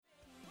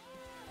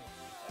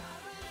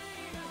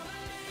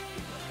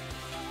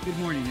Good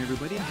morning,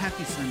 everybody, and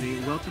happy Sunday.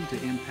 Welcome to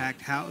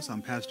Impact House.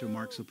 I'm Pastor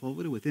Mark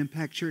Sepulveda with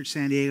Impact Church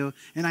San Diego,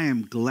 and I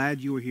am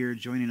glad you are here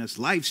joining us,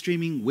 live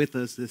streaming with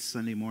us this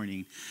Sunday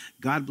morning.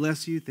 God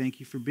bless you. Thank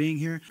you for being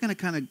here. I'm going to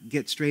kind of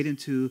get straight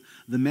into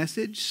the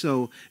message,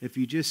 so if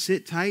you just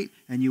sit tight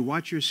and you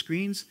watch your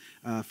screens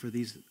for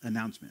these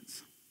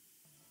announcements.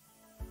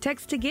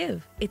 Text to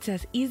give. It's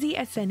as easy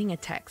as sending a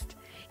text.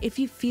 If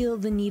you feel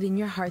the need in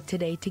your heart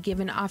today to give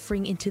an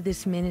offering into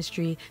this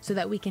ministry so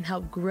that we can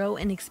help grow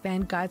and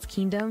expand God's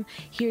kingdom,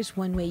 here's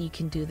one way you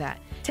can do that.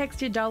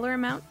 Text your dollar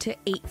amount to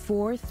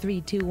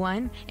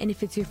 84321, and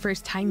if it's your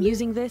first time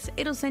using this,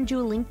 it'll send you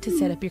a link to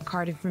set up your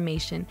card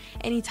information.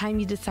 Anytime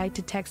you decide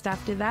to text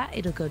after that,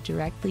 it'll go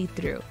directly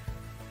through.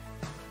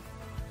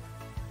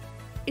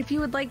 If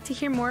you would like to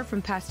hear more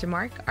from Pastor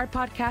Mark, our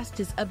podcast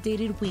is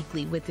updated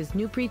weekly with his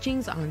new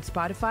preachings on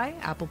Spotify,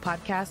 Apple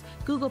Podcasts,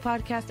 Google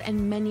Podcasts,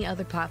 and many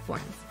other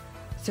platforms.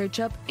 Search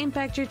up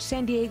Impact Church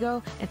San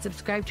Diego and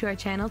subscribe to our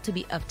channel to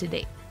be up to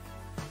date.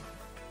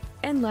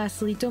 And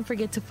lastly, don't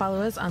forget to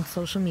follow us on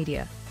social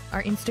media.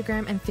 Our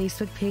Instagram and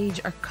Facebook page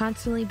are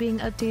constantly being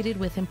updated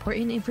with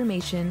important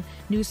information,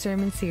 new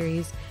sermon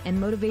series, and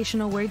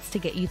motivational words to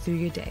get you through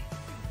your day.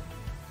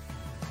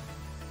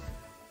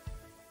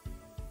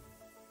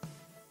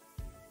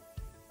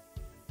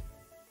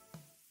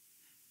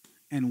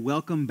 And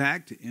welcome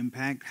back to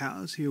Impact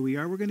House. Here we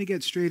are. We're going to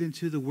get straight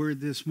into the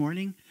Word this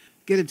morning,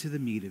 get into the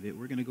meat of it.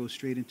 We're going to go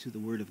straight into the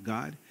Word of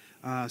God.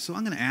 So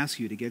I'm going to ask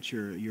you to get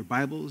your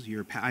Bibles,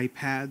 your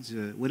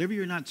iPads, whatever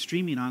you're not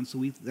streaming on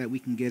so that we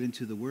can get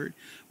into the Word.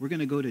 We're going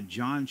to go to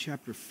John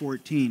chapter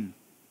 14.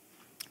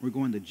 We're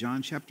going to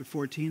John chapter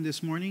 14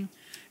 this morning,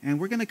 and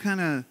we're going to kind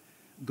of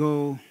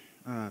go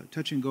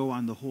touch and go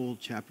on the whole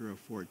chapter of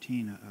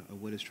 14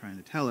 of what it's trying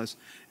to tell us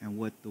and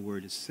what the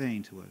Word is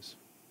saying to us.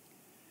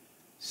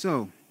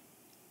 So,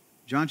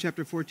 John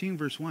chapter 14,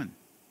 verse 1,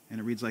 and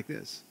it reads like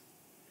this.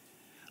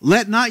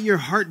 Let not your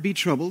heart be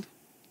troubled.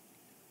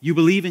 You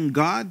believe in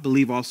God,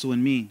 believe also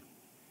in me.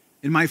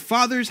 In my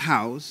Father's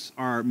house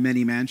are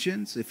many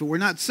mansions. If it were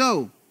not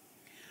so,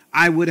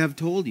 I would have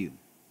told you.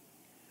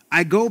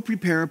 I go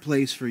prepare a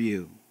place for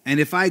you. And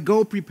if I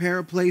go prepare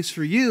a place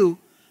for you,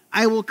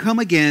 I will come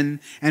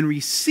again and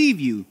receive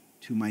you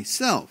to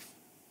myself,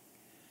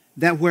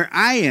 that where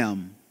I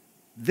am,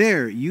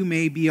 there you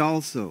may be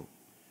also.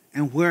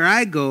 And where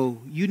I go,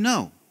 you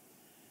know,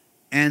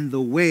 and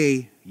the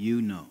way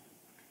you know.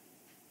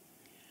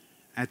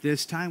 At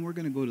this time, we're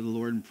going to go to the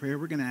Lord in prayer.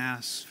 We're going to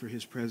ask for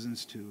his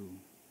presence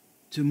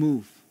to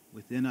move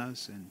within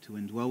us and to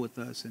indwell with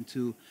us and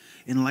to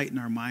enlighten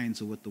our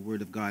minds of what the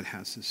Word of God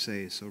has to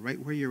say. So right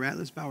where you're at,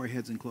 let's bow our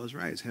heads and close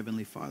our eyes.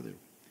 Heavenly Father,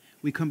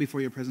 we come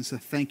before your presence to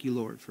thank you,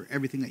 Lord, for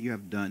everything that you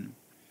have done,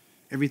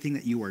 everything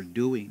that you are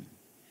doing,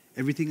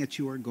 everything that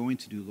you are going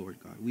to do, Lord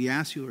God. We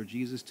ask you, Lord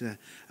Jesus, to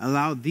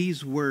allow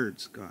these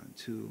words, God,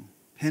 to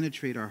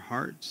penetrate our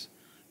hearts,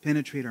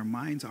 penetrate our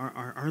minds,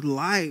 our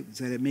lives,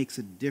 that it makes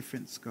a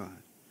difference, God.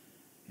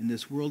 In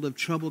this world of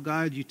trouble,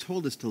 God, you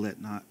told us to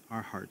let not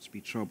our hearts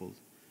be troubled.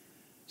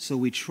 So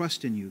we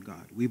trust in you,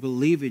 God. We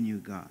believe in you,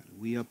 God.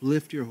 We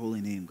uplift your holy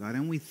name, God,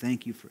 and we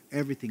thank you for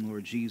everything,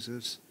 Lord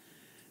Jesus,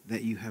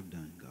 that you have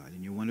done, God.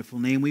 In your wonderful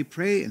name we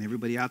pray, and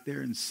everybody out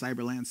there in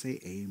Cyberland say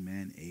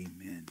amen,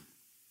 amen.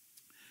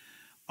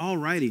 All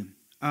righty.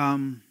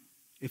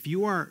 If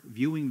you are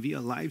viewing via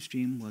live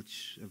stream,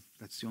 which if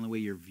that's the only way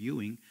you're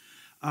viewing,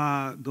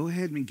 go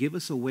ahead and give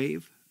us a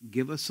wave,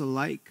 give us a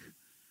like,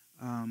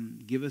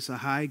 give us a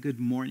hi, good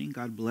morning,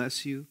 God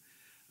bless you.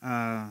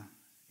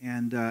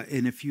 And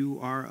if you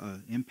are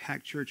an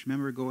Impact Church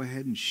member, go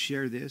ahead and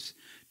share this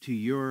to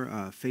your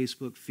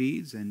Facebook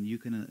feeds, and you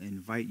can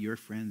invite your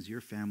friends,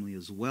 your family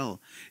as well.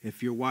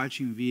 If you're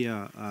watching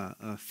via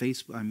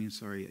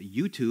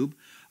YouTube,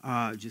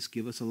 just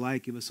give us a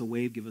like, give us a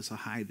wave, give us a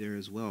hi there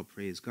as well.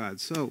 Praise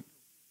God. So,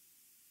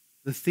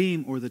 the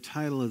theme or the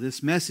title of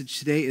this message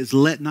today is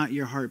 "Let Not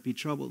Your Heart Be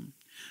Troubled."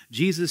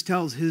 Jesus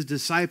tells his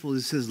disciples,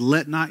 he says,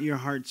 "Let not your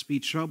hearts be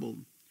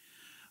troubled."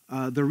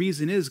 The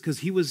reason is because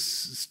he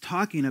was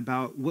talking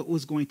about what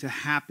was going to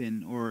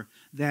happen, or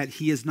that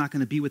he is not going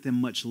to be with them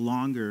much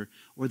longer,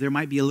 or there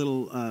might be a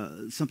little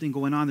something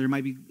going on.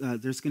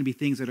 There's going to be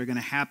things that are going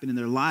to happen in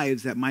their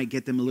lives that might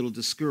get them a little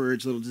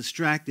discouraged, a little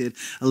distracted,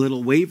 a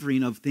little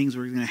wavering of things that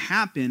are going to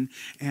happen,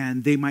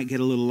 and they might get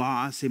a little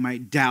lost. They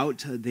might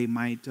doubt.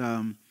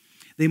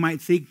 They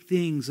might think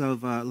things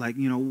of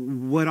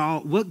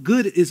what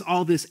good is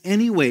all this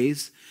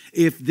anyways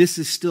if this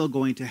is still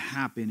going to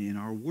happen in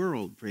our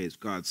world, praise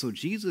God. So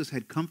Jesus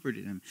had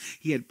comforted them.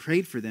 He had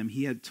prayed for them.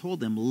 He had told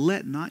them,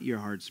 let not your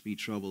hearts be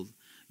troubled.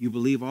 You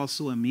believe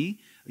also in me.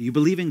 You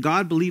believe in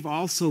God, believe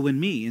also in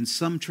me. In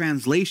some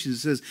translations it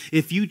says,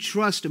 if you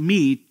trust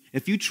me,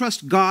 if you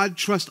trust God,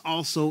 trust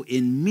also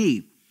in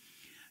me.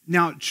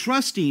 Now,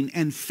 trusting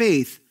and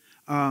faith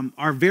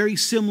are very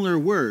similar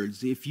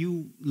words. If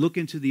you look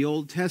into the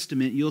Old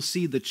Testament, you'll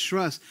see the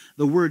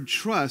word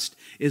trust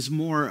is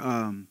more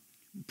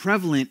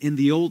prevalent in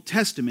the Old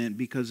Testament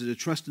because of the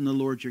trust in the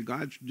Lord your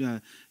God,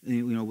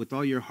 with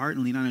all your heart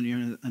and lean not on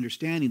your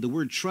understanding. The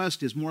word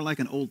trust is more like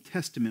an Old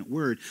Testament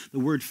word. The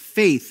word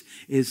faith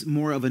is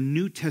more of a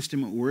New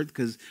Testament word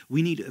because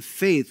we need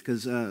faith,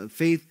 because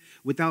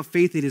without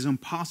faith it is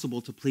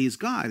impossible to please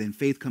God. And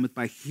faith cometh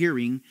by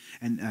hearing,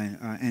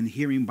 and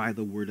hearing by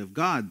the word of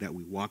God, that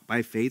we walk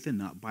by faith and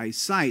not by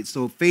sight.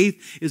 So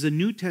faith is a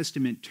New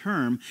Testament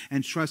term,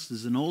 and trust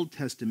is an Old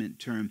Testament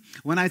term.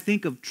 When I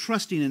think of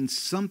trusting in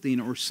something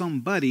or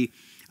somebody,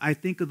 I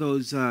think of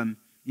those...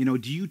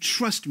 do you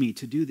trust me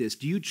to do this?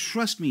 Do you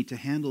trust me to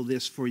handle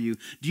this for you?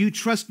 Do you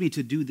trust me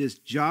to do this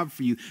job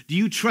for you? Do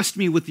you trust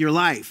me with your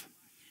life?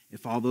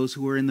 If all those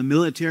who were in the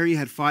military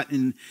had fought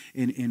in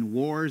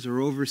wars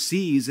or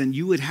overseas, and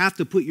you would have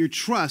to put your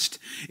trust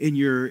in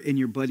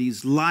your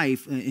buddy's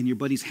life, in your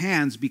buddy's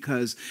hands,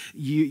 because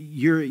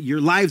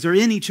your lives are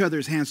in each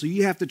other's hands. So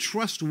you have to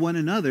trust one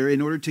another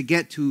in order to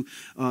get to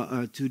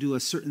do a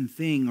certain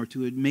thing or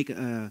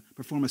to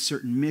perform a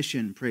certain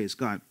mission. Praise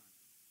God.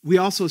 We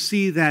also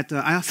see that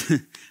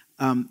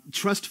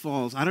trust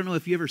falls. I don't know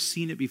if you've ever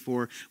seen it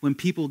before. When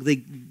people,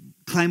 they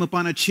climb up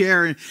on a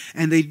chair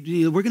and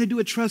we're going to do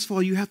a trust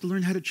fall. You have to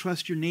learn how to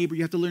trust your neighbor.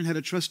 You have to learn how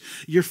to trust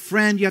your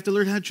friend. You have to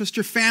learn how to trust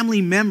your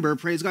family member.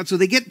 Praise God. So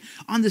they get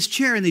on this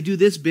chair and they do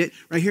this bit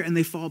right here and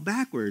they fall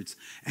backwards.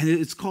 And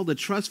it's called a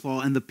trust fall.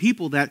 And the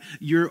people that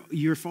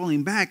you're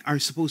falling back are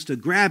supposed to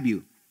grab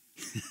you.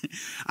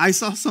 I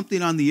saw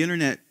something on the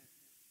internet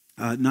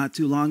not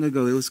too long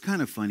ago. It was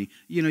kind of funny.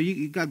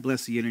 God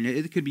bless the internet.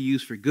 It could be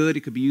used for good.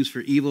 It could be used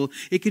for evil.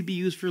 It could be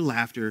used for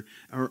laughter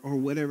or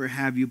whatever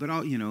have you. But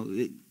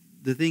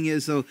the thing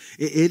is, though,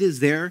 it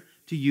is there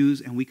to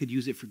use, and we could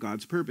use it for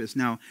God's purpose.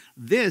 Now,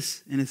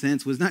 this, in a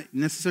sense, was not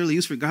necessarily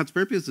used for God's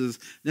purpose. It was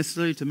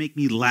necessarily to make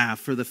me laugh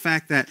for the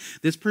fact that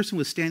this person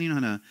was standing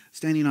on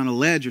a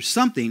ledge or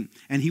something,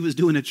 and he was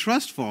doing a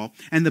trust fall,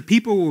 and the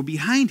people were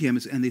behind him,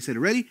 and they said,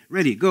 "Ready,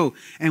 ready, go."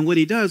 And what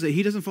he does,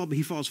 he doesn't fall, but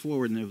he falls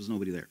forward, and there was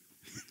nobody there.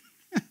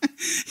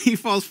 He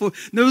falls forward.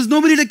 There was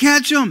nobody to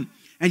catch him.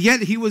 And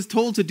yet he was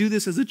told to do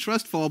this as a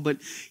trust fall, but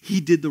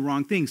he did the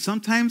wrong thing.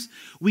 Sometimes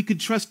we could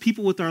trust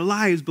people with our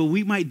lives, but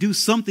we might do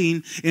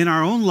something in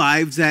our own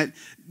lives that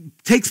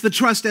takes the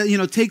trust,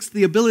 takes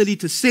the ability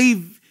to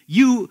save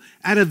you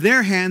out of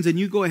their hands, and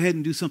you go ahead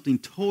and do something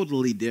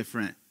totally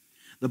different.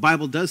 The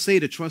Bible does say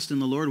to trust in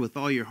the Lord with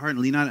all your heart and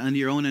lean not unto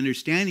your own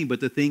understanding.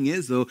 But the thing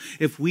is, though,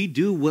 if we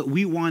do what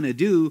we want to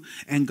do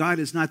and God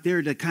is not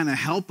there to kind of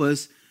help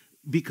us,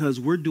 because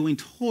we're doing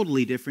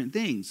totally different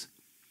things.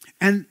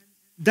 And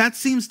that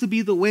seems to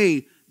be the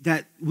way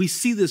that we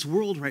see this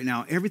world right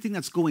now. Everything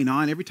that's going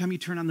on, every time you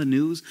turn on the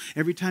news,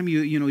 every time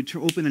you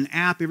open an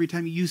app, every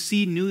time you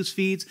see news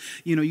feeds,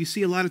 you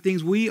see a lot of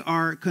things. We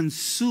are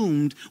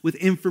consumed with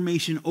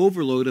information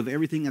overload of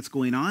everything that's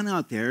going on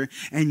out there,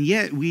 and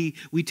yet we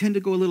tend to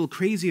go a little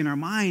crazy in our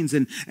minds,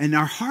 and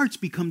our hearts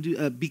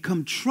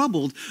become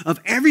troubled of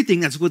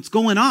everything that's what's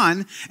going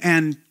on,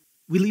 and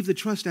we leave the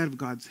trust out of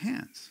God's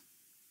hands.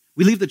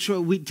 We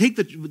take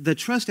the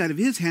trust out of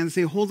his hands and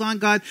say, "Hold on,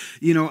 God,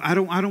 I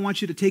don't want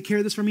you to take care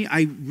of this for me.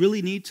 I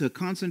really need to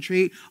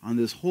concentrate on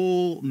this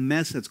whole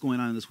mess that's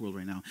going on in this world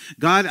right now.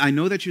 God, I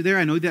know that you're there.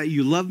 I know that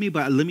you love me,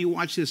 but let me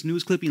watch this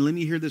news clipping. Let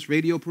me hear this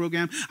radio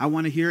program. I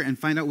want to hear and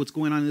find out what's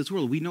going on in this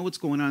world." We know what's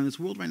going on in this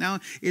world right now.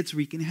 It's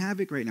wreaking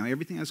havoc right now.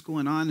 Everything that's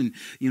going on, and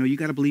you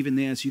got to believe in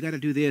this. You got to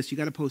do this. You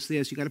got to post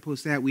this. You got to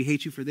post that. We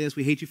hate you for this.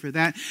 We hate you for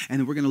that. And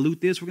then we're going to loot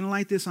this. We're going to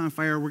light this on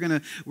fire. We're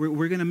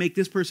going to make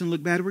this person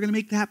look bad. We're going to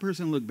make that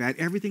person look bad.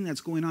 Everything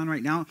that's going on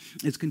right now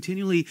is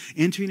continually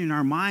entering in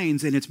our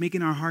minds, and it's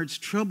making our hearts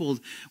troubled,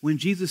 when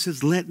Jesus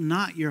says, "Let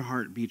not your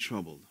heart be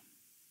troubled."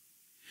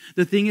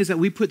 The thing is that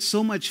we put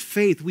so much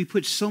faith, we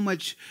put so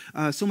much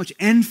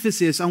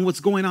emphasis on what's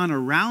going on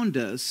around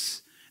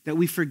us that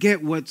we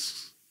forget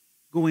what's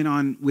going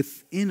on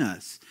within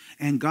us.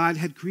 And God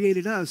had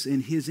created us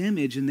in his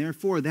image, and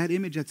therefore that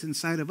image that's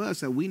inside of us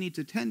that we need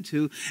to tend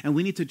to, and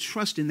we need to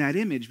trust in that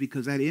image,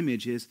 because that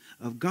image is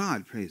of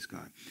God. Praise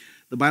God.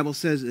 The Bible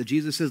says,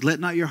 Jesus says, "Let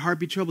not your heart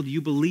be troubled.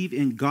 You believe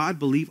in God,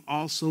 believe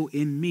also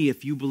in me."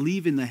 If you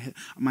believe in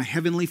my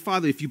heavenly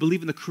Father, if you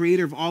believe in the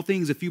creator of all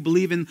things, if you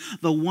believe in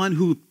the one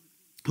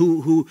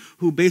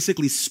who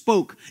basically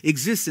spoke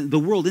the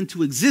world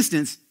into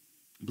existence,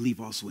 believe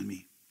also in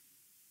me.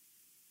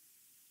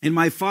 "In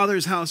my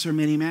Father's house are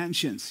many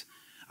mansions."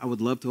 I would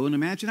love to own a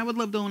mansion. I would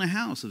love to own a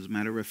house, as a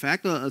matter of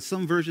fact.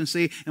 Some versions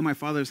say, "In my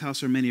Father's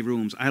house are many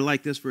rooms." I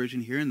like this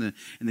version here in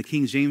the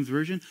King James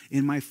Version.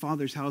 "In my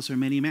Father's house are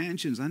many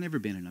mansions." I've never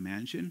been in a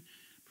mansion,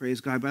 praise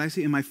God. But I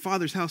say, "In my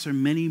Father's house are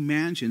many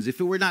mansions." If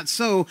it were not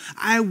so,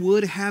 I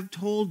would have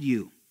told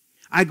you.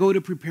 I go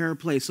to prepare a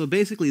place. So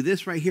basically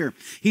this right here,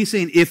 he's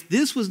saying, if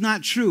this was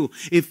not true,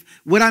 if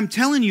what I'm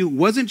telling you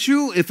wasn't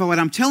true, if what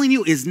I'm telling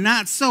you is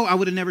not so, I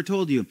would have never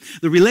told you.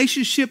 The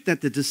relationship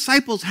that the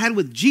disciples had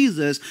with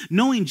Jesus,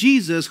 knowing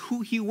Jesus,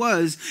 who he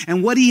was,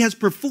 and what he has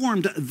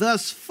performed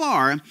thus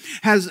far,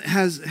 has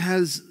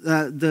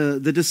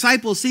the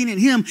disciples seen in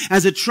him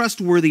as a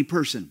trustworthy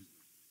person.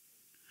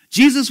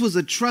 Jesus was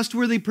a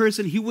trustworthy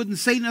person. He wouldn't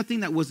say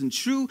nothing that wasn't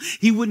true.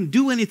 He wouldn't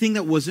do anything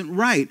that wasn't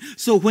right.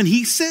 So when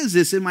he says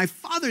this, in my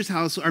Father's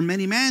house are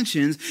many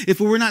mansions,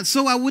 if it were not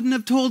so, I wouldn't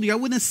have told you. I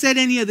wouldn't have said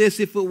any of this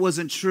if it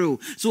wasn't true.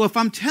 So if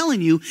I'm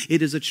telling you,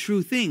 it is a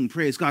true thing.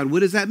 Praise God. What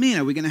does that mean?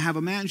 Are we going to have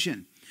a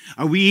mansion?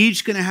 Are we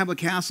each going to have a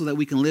castle that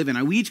we can live in?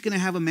 Are we each going to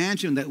have a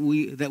mansion that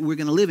we're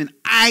going to live in?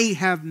 I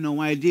have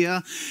no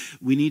idea.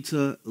 We need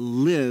to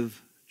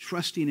live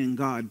trusting in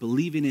God,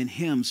 believing in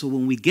him. So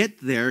when we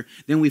get there,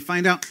 then we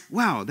find out,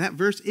 wow, that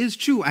verse is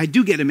true. I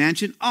do get a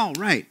mansion. All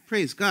right,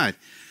 praise God.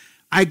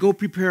 I go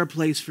prepare a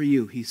place for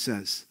you, he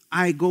says.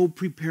 I go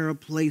prepare a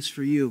place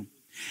for you.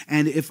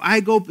 And if I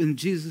go, and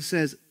Jesus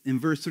says in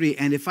verse 3,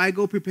 and if I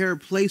go prepare a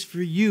place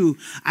for you,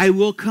 I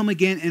will come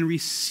again and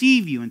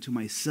receive you into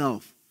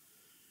myself.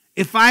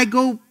 If I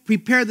go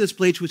prepare this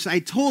place, which I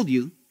told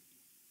you,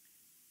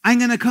 I'm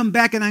going to come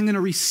back and I'm going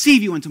to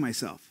receive you into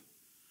myself.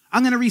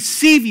 I'm going to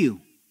receive you.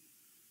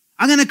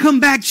 I'm going to come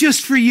back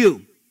just for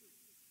you.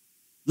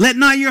 Let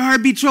not your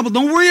heart be troubled.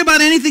 Don't worry about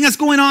anything that's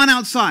going on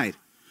outside.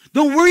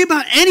 Don't worry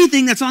about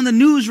anything that's on the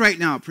news right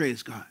now,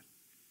 praise God.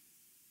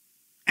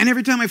 And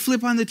every time I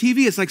flip on the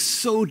TV, it's like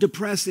so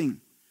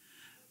depressing.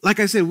 Like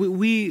I said,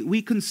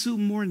 we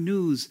consume more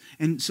news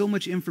and so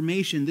much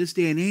information this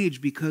day and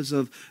age because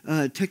of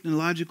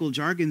technological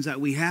jargons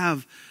that we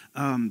have,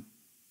 to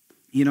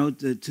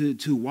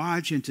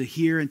watch and to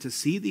hear and to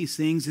see these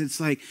things.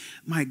 It's like,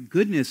 my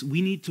goodness,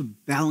 we need to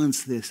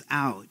balance this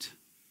out.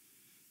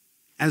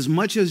 As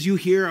much as you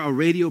hear a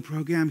radio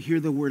program,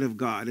 hear the word of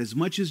God. As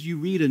much as you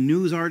read a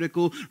news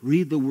article,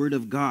 read the word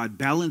of God.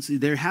 Balance,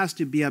 there has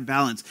to be a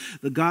balance.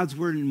 The God's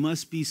word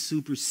must be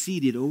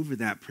superseded over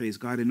that, praise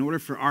God. In order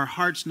for our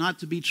hearts not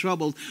to be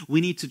troubled, we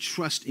need to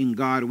trust in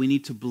God. We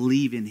need to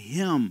believe in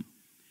him.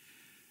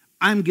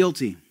 I'm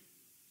guilty.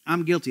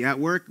 At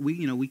work,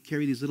 we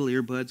carry these little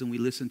earbuds and we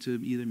listen to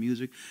either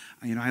music.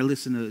 I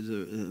listen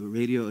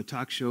to a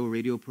talk show,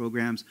 radio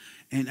programs,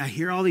 and I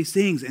hear all these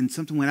things. And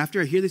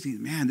after I hear these things,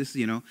 man,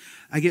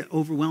 I get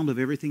overwhelmed of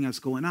everything that's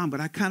going on.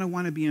 But I kind of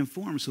want to be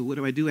informed. So what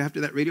do?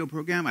 After that radio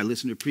program, I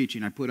listen to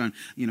preaching. I put on,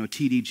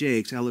 T.D.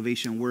 Jakes,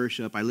 Elevation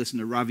Worship. I listen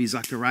to Ravi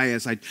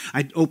Zacharias. I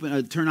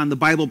turn on the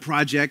Bible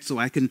Project so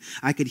I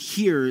could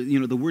hear,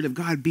 the Word of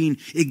God being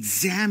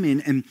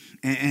examined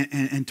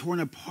and torn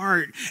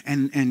apart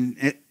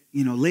and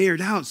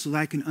layered out so that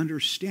I can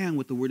understand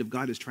what the Word of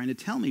God is trying to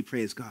tell me,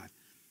 praise God.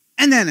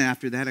 And then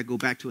after that, I go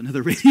back to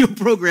another radio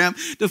program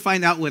to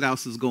find out what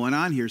else is going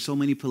on here. So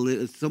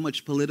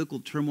much political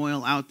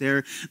turmoil out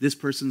there. This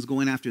person's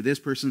going after this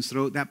person's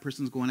throat. That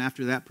person's going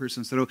after that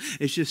person's throat.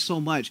 It's just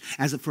so much.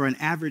 For an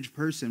average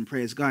person,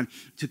 praise God,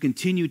 to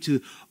continue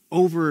to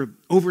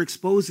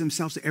overexpose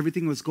themselves to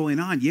everything that's going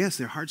on, yes,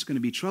 their heart's going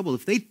to be troubled.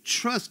 If they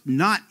trust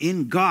not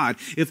in God,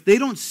 if they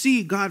don't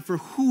see God for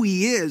who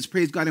he is,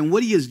 praise God, and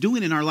what he is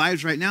doing in our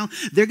lives right now,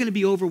 they're going to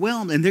be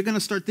overwhelmed and they're going to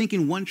start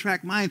thinking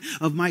one-track mind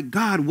of, my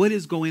God, what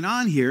is going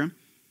on here?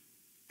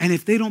 And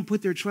if they don't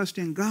put their trust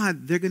in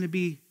God, they're going to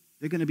be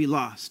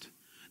lost.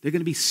 They're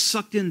going to be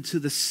sucked into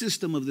the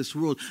system of this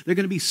world. They're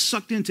going to be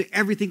sucked into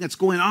everything that's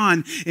going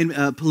on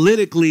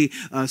politically,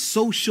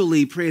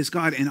 socially, praise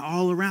God, and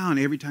all around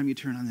every time you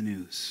turn on the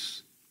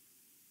news.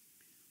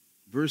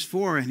 Verse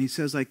 4, and he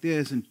says like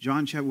this, in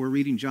we're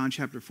reading John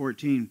chapter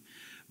 14.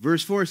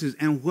 Verse 4 says,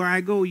 and where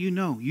I go, you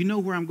know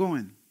where I'm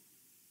going,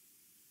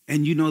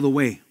 and you know the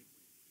way.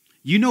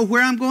 You know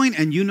where I'm going,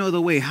 and you know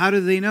the way. How do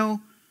they know?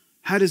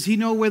 How does he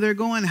know where they're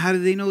going? How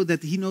do they know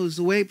that he knows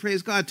the way?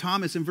 Praise God.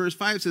 Thomas in verse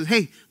 5 says,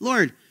 hey,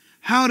 Lord,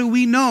 how do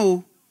we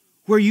know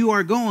where you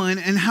are going,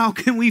 and how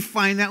can we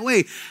find that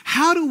way?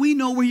 How do we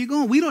know where you're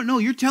going? We don't know.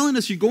 You're telling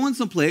us you're going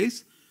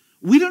someplace.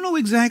 We don't know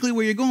exactly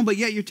where you're going, but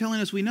yet you're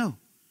telling us we know.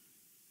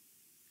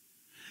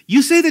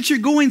 You say that you're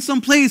going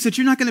someplace that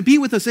you're not going to be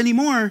with us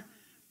anymore,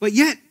 but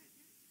yet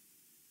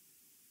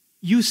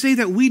you say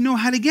that we know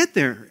how to get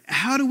there.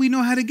 How do we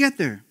know how to get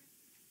there?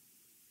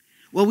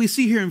 Well, we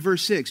see here in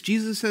verse 6,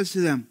 Jesus says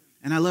to them,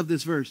 and I love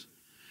this verse,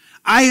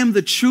 I am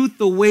the truth,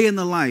 the way, and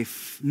the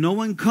life. No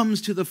one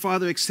comes to the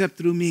Father except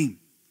through me.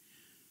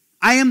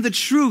 I am the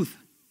truth.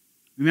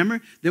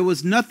 Remember, there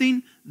was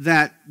nothing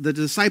that the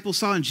disciples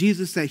saw in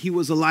Jesus that he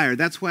was a liar.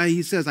 That's why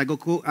he says, I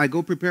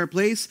go prepare a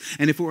place,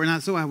 and if it were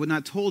not so, I would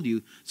not told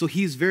you. So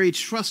he's very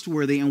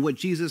trustworthy in what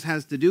Jesus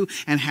has to do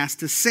and has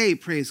to say,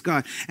 praise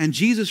God. And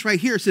Jesus right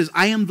here says,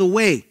 I am the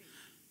way.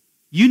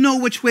 You know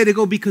which way to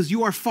go because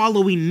you are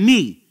following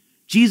me.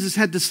 Jesus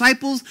had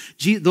disciples.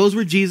 Those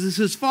were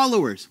Jesus'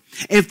 followers.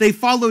 If they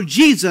follow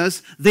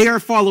Jesus, they are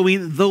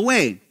following the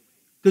way.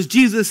 Because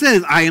Jesus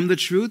says, I am the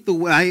truth,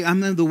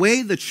 I'm the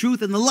way, the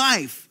truth, and the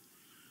life.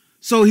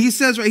 So he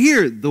says right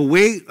here, the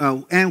way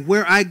and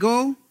where I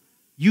go,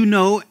 you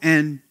know,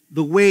 and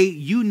the way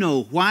you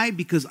know. Why?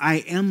 Because I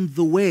am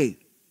the way.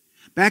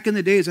 Back in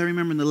the days, I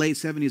remember in the late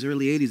 70s,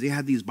 early 80s, they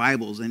had these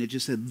Bibles, and it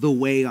just said the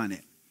way on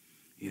it.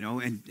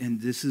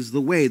 And this is the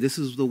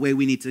way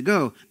we need to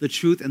go. The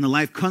truth and the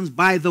life comes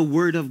by the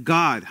word of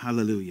God.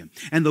 Hallelujah.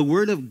 And the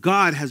word of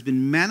God has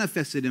been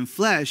manifested in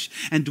flesh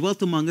and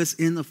dwelt among us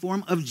in the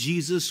form of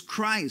Jesus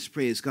Christ.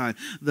 Praise God.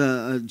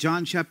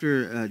 John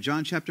chapter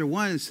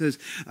 1 says,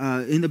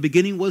 in the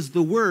beginning was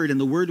the word, and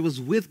the word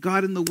was with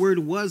God, and the word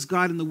was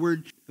God, and the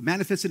word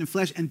manifested in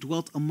flesh and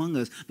dwelt among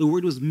us. The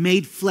word was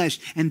made flesh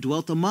and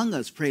dwelt among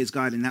us. Praise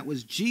God. And that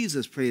was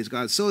Jesus. Praise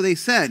God. So he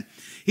said,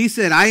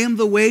 I am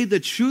the way,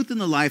 the truth,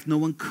 and the life. No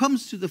one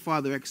comes to the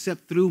Father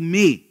except through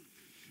me.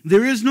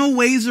 There is no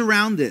ways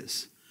around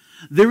this.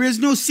 There is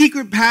no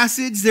secret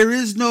passage. There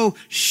is no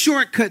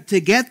shortcut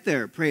to get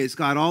there, praise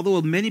God. Although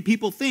many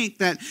people think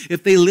that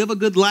if they live a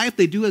good life,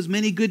 they do as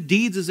many good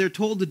deeds as they're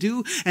told to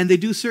do, and they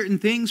do certain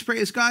things,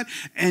 praise God,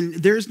 and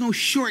there's no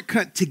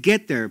shortcut to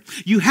get there.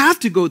 You have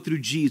to go through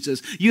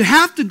Jesus. You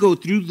have to go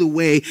through the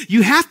way.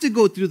 You have to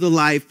go through the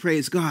life,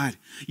 praise God.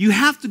 You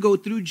have to go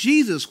through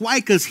Jesus.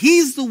 Why? Because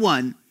he's the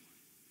one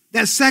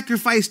that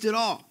sacrificed it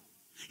all.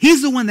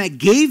 He's the one that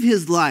gave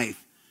his life,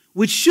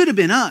 which should have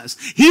been us.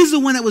 He's the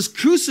one that was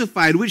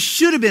crucified, which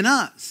should have been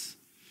us.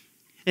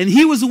 And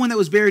he was the one that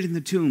was buried in the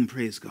tomb,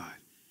 praise God.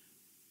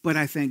 But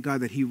I thank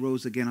God that he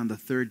rose again on the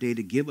third day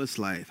to give us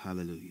life,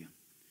 hallelujah.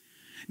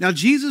 Now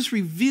Jesus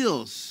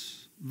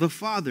reveals the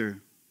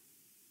Father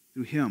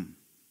through him.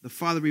 The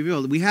Father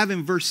revealed. We have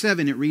in verse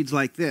 7, it reads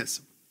like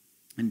this.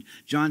 In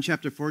John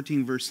chapter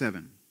 14, verse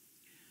 7.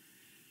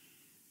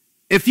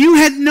 If you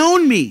had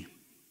known me,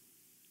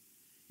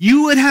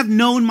 you would have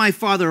known my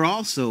Father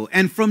also.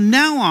 And from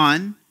now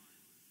on,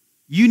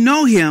 you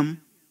know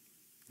him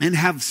and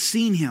have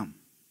seen him.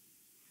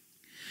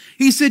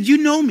 He said, you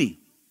know me.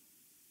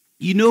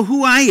 You know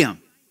who I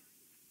am.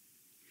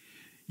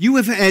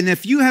 And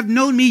if you have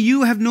known me,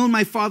 you have known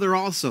my Father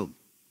also.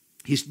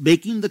 He's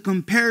making the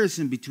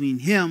comparison between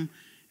him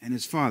and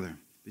his Father.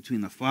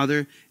 Between the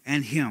Father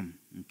and him.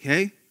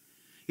 Okay?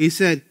 He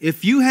said,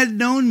 if you had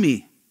known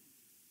me,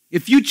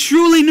 if you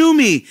truly knew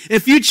me,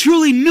 if you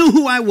truly knew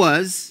who I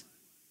was,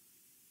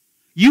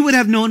 you would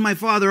have known my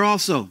Father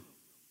also.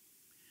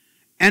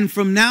 And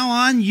from now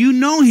on, you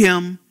know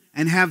him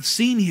and have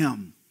seen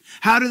him.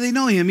 How do they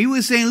know him? He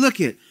was saying,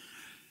 look it,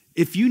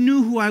 if you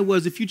knew who I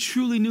was, if you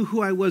truly knew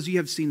who I was, you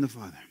have seen the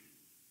Father.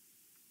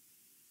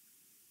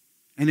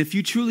 And if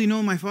you truly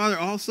know my Father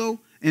also,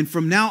 and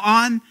from now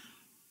on,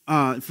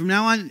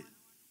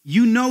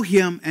 you know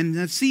him and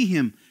have seen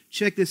him.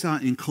 Check this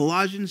out. In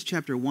Colossians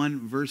chapter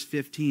 1, verse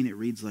 15, it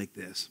reads like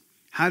this.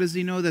 How does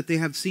he know that they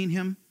have seen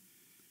him?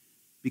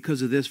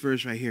 Because of this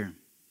verse right here.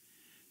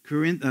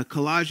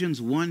 Colossians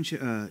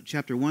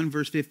chapter 1,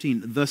 verse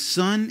 15. The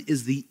Son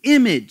is the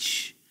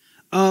image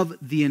of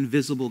the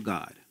invisible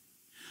God.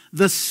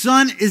 The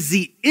Son is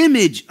the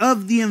image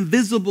of the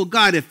invisible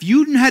God. If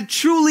you had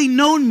truly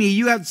known me,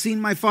 you have seen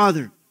my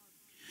Father.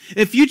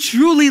 If you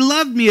truly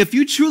loved me, if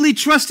you truly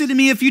trusted in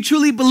me, if you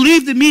truly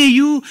believed in me,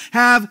 you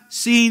have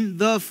seen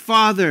the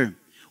Father.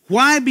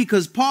 Why?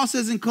 Because Paul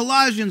says in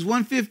Colossians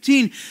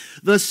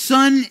 1:15, the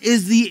Son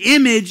is the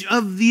image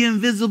of the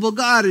invisible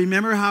God.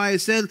 Remember how I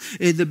said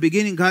in the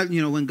beginning, God,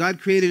 when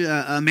God created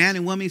a man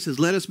and woman, he says,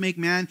 let us make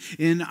man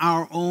in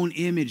our own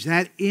image.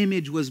 That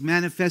image was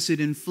manifested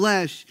in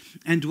flesh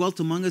and dwelt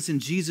among us in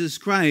Jesus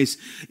Christ.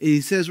 He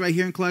says right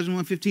here in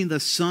Colossians 1:15, the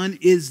Son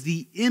is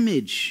the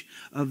image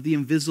of the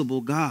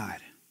invisible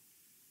God.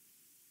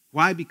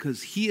 Why?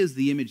 Because he is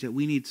the image that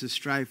we need to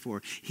strive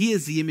for. He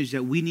is the image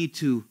that we need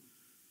to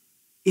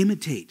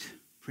imitate,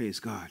 praise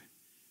God,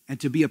 and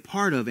to be a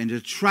part of and to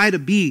try to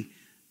be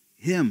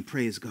him,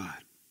 praise God.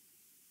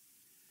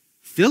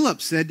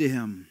 Philip said to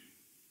him,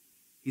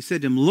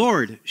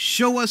 Lord,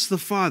 show us the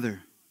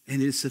Father,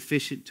 and it is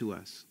sufficient to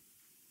us.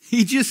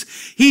 He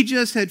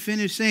just had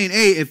finished saying,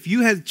 hey, if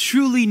you had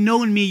truly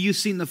known me, you've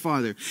seen the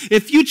Father.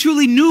 If you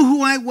truly knew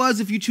who I was,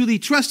 if you truly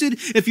trusted,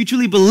 if you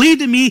truly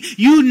believed in me,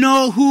 you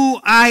know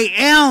who I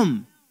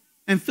am.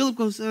 And Philip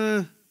goes,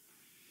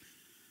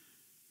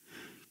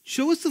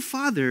 show us the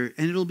Father,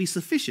 and it'll be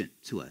sufficient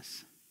to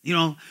us.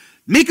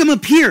 Make him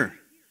appear.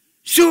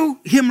 Show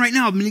him right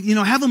now.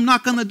 Have him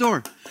knock on the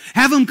door.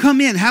 Have him come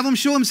in. Have him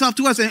show himself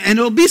to us, and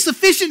it'll be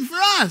sufficient for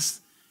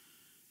us.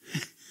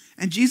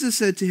 And Jesus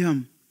said to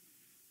him,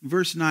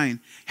 verse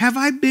 9, have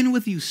I been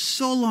with you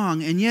so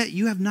long, and yet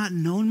you have not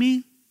known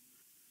me?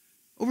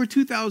 Over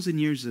 2,000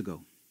 years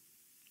ago,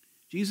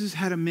 Jesus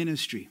had a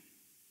ministry.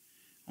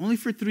 Only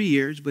for 3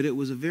 years, but it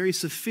was a very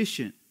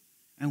sufficient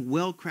and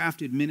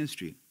well-crafted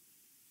ministry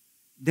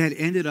that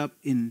ended up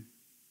in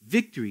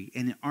victory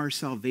and in our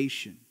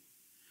salvation.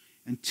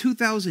 And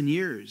 2,000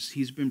 years,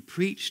 he's been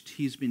preached,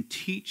 he's been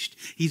taught,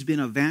 he's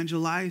been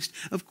evangelized.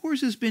 Of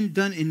course, it's been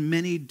done in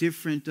many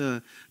different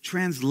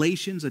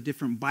translations of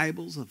different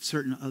Bibles, of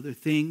certain other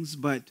things,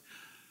 but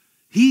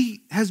he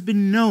has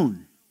been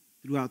known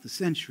throughout the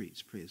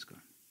centuries, praise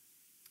God,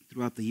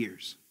 throughout the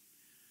years.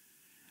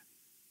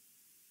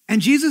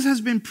 And Jesus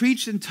has been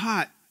preached and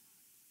taught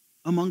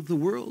among the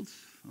world,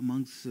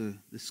 amongst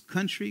this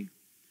country,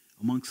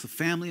 amongst the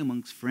family,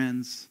 amongst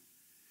friends.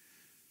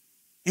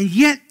 And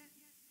yet,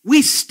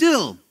 we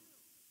still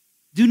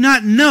do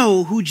not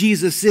know who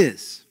Jesus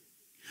is.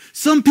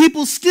 Some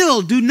people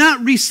still do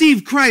not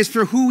receive Christ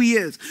for who he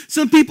is.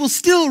 Some people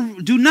still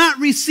do not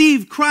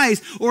receive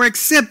Christ or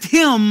accept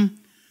him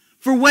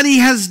for what he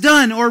has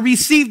done, or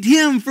received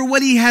him for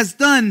what he has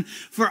done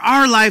for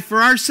our life,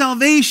 for our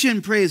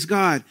salvation, praise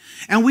God.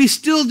 And we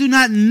still do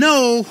not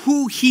know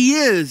who he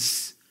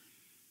is.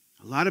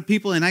 A lot of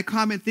people, and I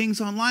comment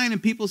things online,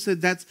 and people said,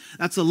 that's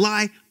a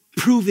lie.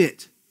 Prove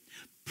it.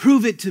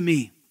 Prove it to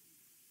me.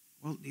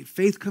 Well,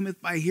 faith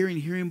cometh by hearing,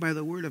 hearing by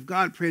the word of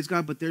God, praise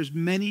God. But there's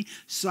many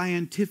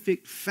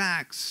scientific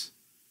facts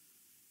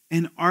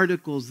and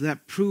articles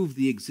that prove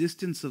the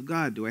existence of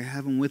God. Do I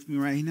have them with me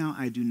right now?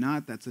 I do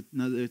not. That's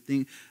another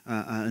thing,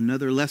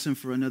 another lesson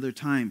for another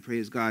time,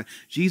 praise God.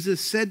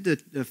 Jesus said to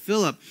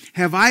Philip,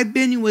 have I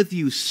been with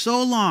you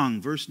so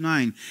long, verse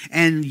 9,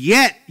 and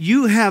yet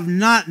you have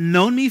not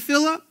known me,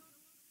 Philip?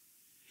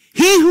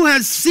 He who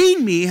has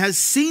seen me has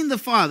seen the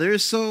Father,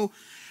 so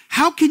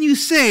how can you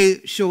say,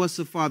 show us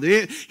the Father?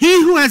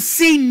 He who has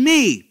seen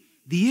me,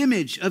 the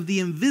image of the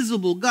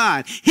invisible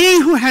God,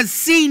 he who has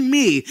seen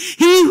me,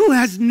 he who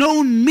has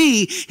known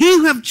me, he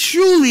who have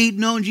truly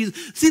known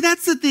Jesus. See,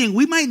 that's the thing.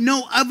 We might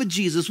know of a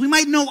Jesus. We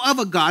might know of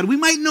a God. We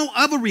might know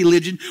of a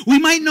religion. We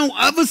might know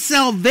of a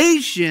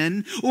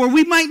salvation, or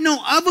we might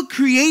know of a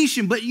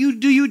creation, but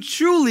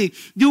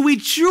do we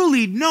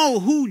truly know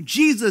who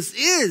Jesus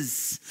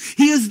is?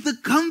 He is the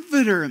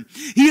comforter.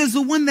 He is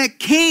the one that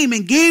came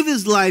and gave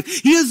his life.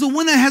 He is the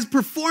one that has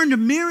performed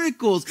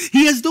miracles.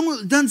 He has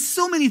done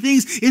so many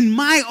things in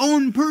my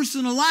own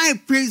personal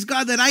life, praise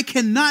God, that I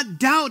cannot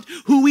doubt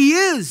who he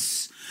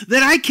is,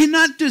 that I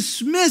cannot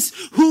dismiss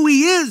who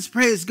he is,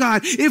 praise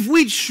God. If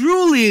we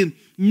truly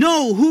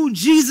know who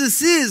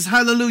Jesus is,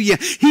 hallelujah.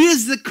 He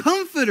is the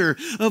comforter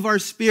of our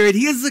spirit.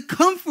 He is the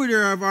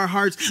comforter of our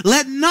hearts.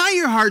 Let not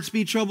your hearts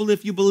be troubled.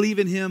 If you believe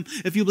in him,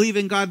 if you believe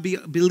in God,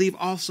 believe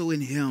also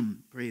in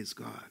him, praise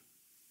God.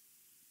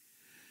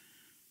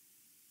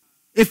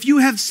 If you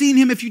have seen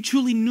him, if you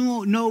truly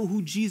know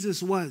who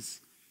Jesus was,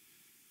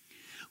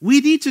 we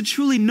need to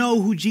truly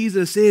know who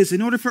Jesus is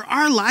in order for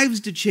our lives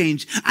to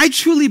change. I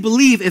truly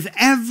believe if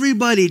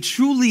everybody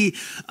truly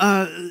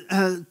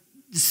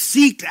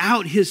seeked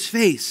out his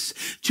face,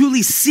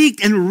 truly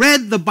seeked and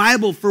read the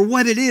Bible for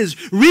what it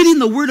is, reading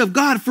the word of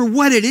God for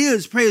what it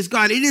is, praise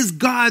God. It is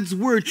God's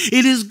word.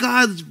 It is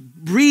God's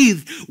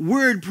breathed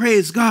word,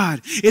 praise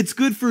God. It's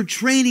good for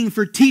training,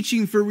 for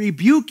teaching, for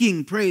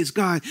rebuking, praise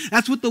God.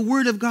 That's what the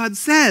word of God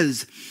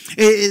says.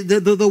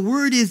 The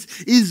word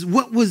is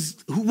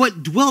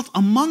what dwelt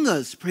among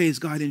us, praise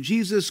God, in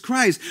Jesus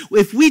Christ.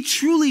 If we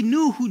truly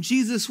knew who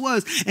Jesus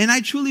was, and I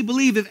truly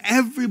believe if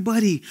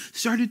everybody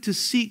started to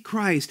seek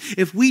Christ,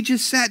 if we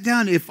just sat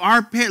down, if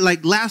our parents,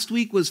 like last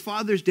week was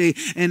Father's Day,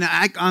 and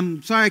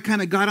I'm sorry I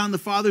kind of got on the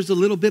fathers a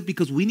little bit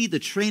because we need to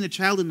train a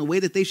child in the way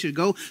that they should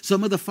go.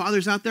 Some of the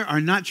fathers out there are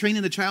not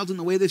training the child in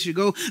the way they should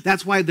go.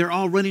 That's why they're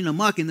all running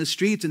amok in the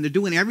streets and they're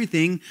doing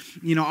everything.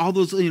 All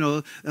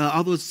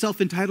those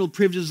self-entitled,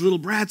 privileged little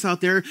brats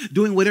out there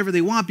doing whatever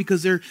they want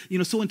because they're,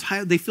 so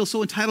entitled. They feel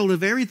so entitled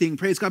of everything,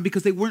 praise God,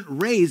 because they weren't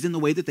raised in the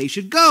way that they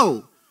should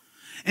go.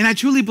 And I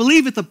truly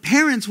believe if the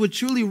parents would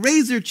truly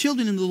raise their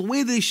children in the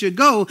way they should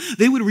go,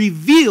 they would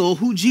reveal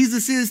who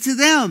Jesus is to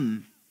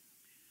them.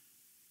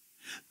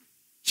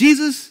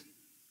 Jesus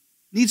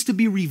needs to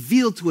be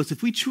revealed to us.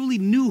 If we truly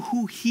knew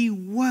who he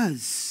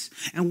was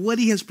and what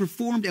he has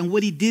performed and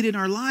what he did in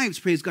our lives,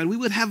 praise God, we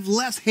would have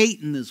less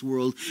hate in this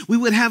world. We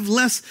would have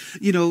less,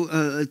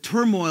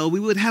 turmoil. We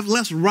would have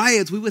less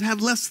riots. We would have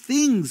less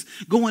things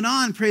going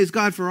on, praise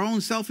God, for our own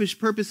selfish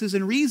purposes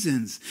and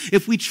reasons,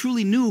 if we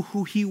truly knew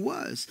who he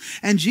was.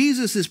 And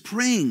Jesus is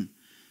praying.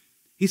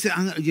 He said,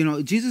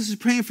 Jesus is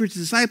praying for his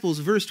disciples.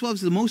 Verse 12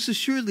 says, most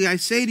assuredly I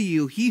say to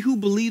you, he who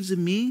believes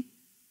in me,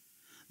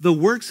 the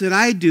works that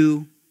I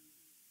do,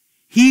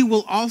 he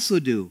will also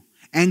do,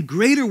 and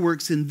greater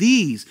works than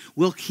these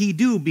will he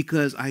do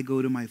because I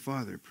go to my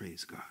Father,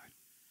 praise God.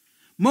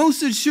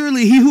 Most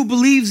assuredly, he who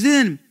believes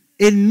in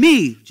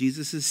me,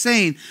 Jesus is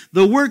saying,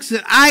 the works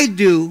that I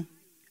do,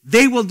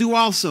 they will do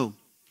also.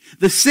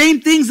 The same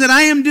things that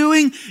I am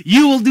doing,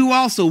 you will do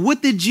also.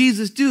 What did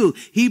Jesus do?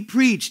 He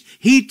preached,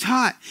 he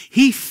taught,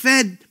 he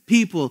fed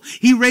people.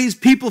 He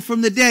raised people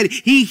from the dead.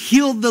 He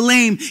healed the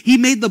lame. He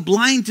made the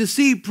blind to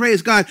see,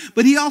 praise God.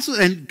 But he also,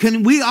 and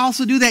can we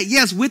also do that?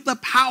 Yes, with the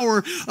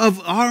power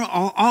of our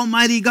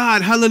Almighty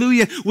God,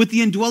 hallelujah, with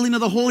the indwelling of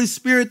the Holy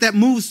Spirit that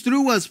moves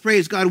through us,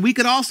 praise God. We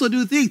could also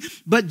do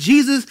things. But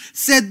Jesus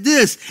said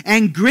this,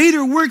 and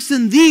greater works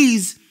than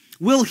these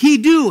will he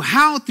do.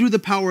 How? Through the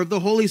power of the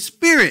Holy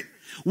Spirit.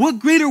 What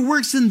greater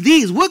works than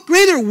these? What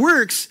greater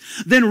works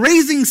than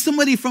raising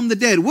somebody from the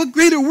dead? What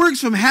greater works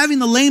from having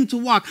the lame to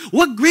walk?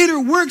 What greater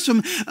works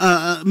from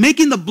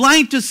making the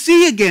blind to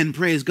see again,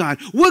 praise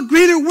God? What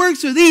greater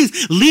works are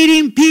these?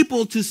 Leading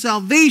people to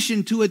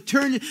salvation, to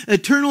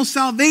eternal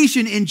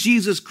salvation in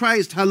Jesus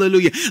Christ,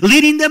 hallelujah.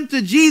 Leading them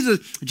to Jesus.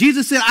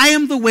 Jesus said, I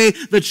am the way,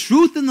 the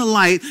truth, and the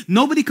light.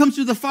 Nobody comes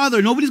to the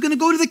Father. Nobody's going to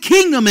go to the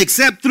kingdom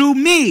except through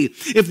me.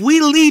 If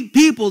we lead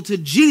people to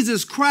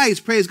Jesus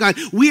Christ, praise God,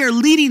 we are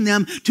leading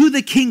them to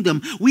the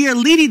kingdom. We are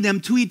leading them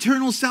to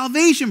eternal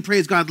salvation,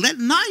 praise God. Let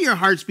not your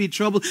hearts be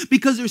troubled,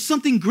 because there's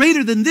something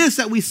greater than this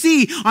that we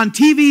see on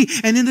TV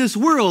and in this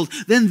world.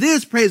 Than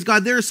this, praise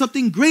God, there is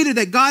something greater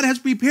that God has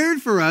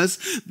prepared for us.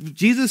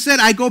 Jesus said,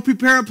 I go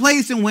prepare a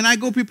place, and when I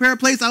go prepare a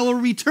place, I will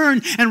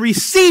return and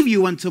receive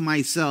you unto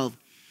myself.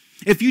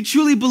 If you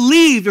truly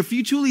believed, if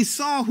you truly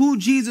saw who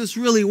Jesus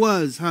really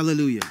was,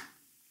 hallelujah.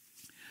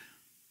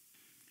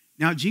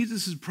 Now,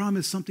 Jesus has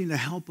promised something to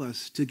help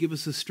us, to give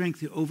us the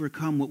strength to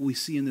overcome what we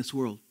see in this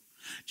world.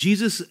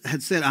 Jesus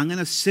had said, I'm going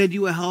to send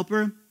you a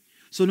helper.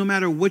 So no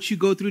matter what you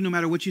go through, no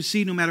matter what you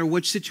see, no matter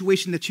what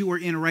situation that you are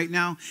in right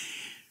now,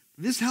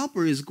 this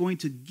helper is going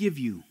to give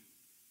you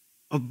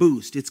a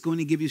boost. It's going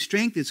to give you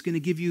strength. It's going to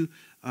give you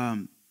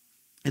a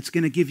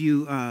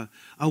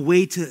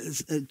way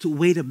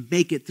to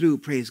make it through,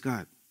 praise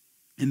God.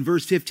 In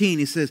verse 15,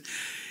 he says,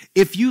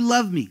 if you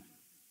love me,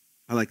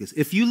 I like this,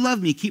 if you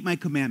love me, keep my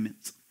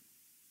commandments.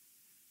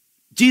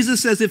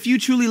 Jesus says, if you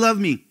truly love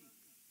me,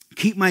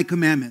 keep my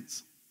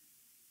commandments.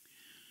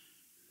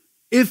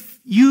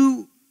 If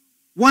you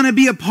want to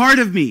be a part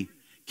of me,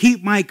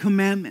 keep my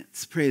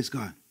commandments, praise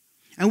God.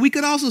 And we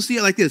could also see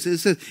it like this. It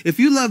says, if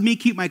you love me,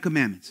 keep my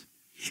commandments.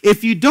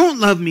 If you don't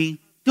love me,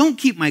 don't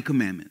keep my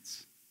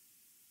commandments.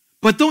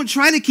 But don't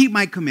try to keep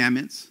my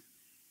commandments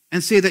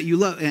and say that you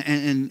love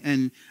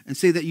and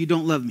say that you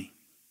don't love me.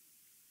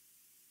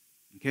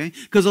 Okay?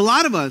 Because a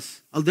lot of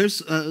us,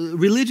 there's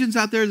religions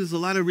out there, there's a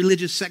lot of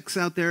religious sects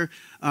out there,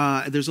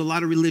 there's a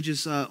lot of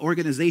religious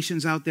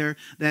organizations out there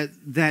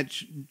that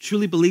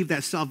truly believe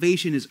that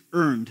salvation is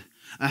earned.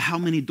 How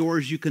many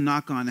doors you can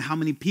knock on, how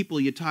many people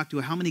you talk to,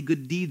 how many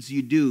good deeds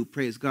you do,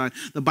 praise God.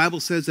 The Bible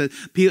says that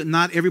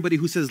not everybody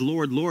who says,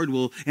 Lord, Lord,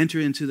 will enter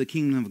into the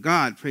kingdom of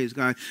God, praise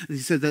God. He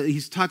said that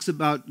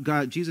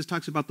Jesus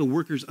talks about the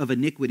workers of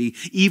iniquity,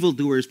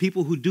 evildoers,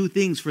 people who do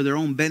things for their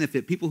own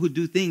benefit, people who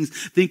do things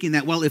thinking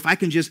that, well, if I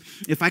can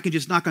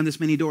just knock on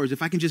this many doors,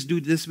 if I can just do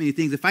this many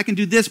things, if I can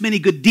do this many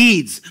good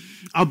deeds,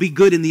 I'll be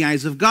good in the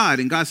eyes of God.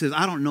 And God says,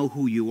 I don't know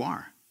who you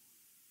are.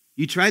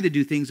 You tried to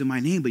do things in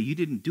my name, but you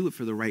didn't do it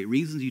for the right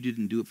reasons. You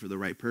didn't do it for the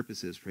right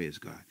purposes, praise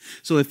God.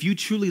 So if you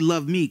truly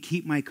love me,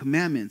 keep my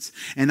commandments.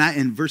 And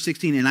in verse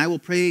 16, and I will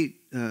pray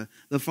the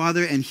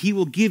Father, and he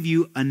will give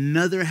you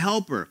another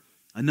helper.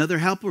 Another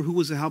helper. Who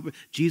was a helper?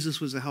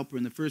 Jesus was a helper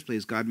in the first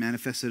place. God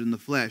manifested in the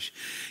flesh.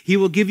 He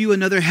will give you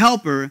another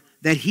helper,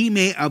 that he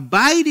may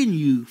abide in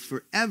you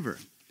forever.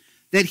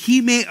 That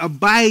he may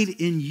abide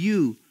in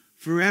you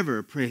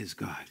forever, praise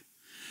God.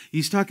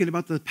 He's talking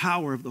about the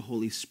power of the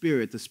Holy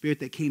Spirit, the Spirit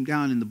that came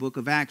down in the book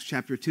of Acts,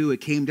 chapter 2. It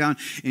came down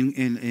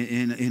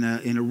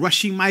in a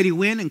rushing mighty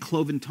wind and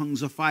cloven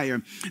tongues of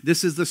fire.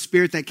 This is the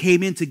Spirit that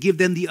came in to give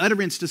them the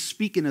utterance to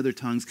speak in other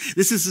tongues.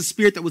 This is the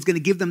Spirit that was going to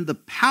give them the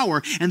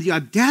power and the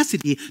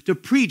audacity to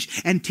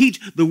preach and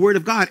teach the Word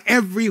of God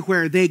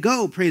everywhere they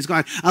go, praise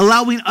God,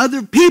 allowing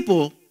other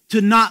people to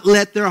not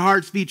let their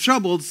hearts be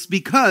troubled,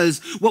 because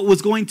what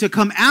was going to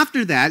come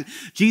after that,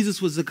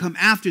 Jesus was to come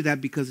after that,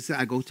 because he said,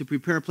 I go to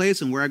prepare a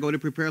place, and where I go to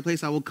prepare a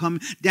place, I will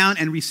come down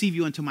and receive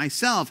you unto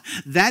myself.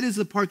 That is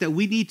the part that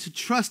we need to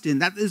trust in.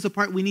 That is the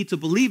part we need to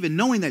believe in,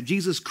 knowing that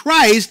Jesus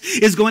Christ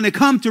is going to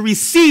come to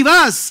receive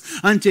us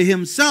unto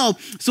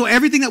himself. So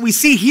everything that we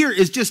see here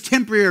is just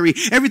temporary.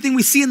 Everything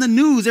we see in the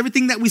news,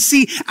 everything that we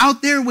see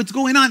out there, what's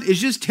going on,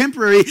 is just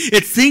temporary.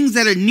 It's things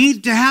that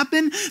need to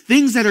happen,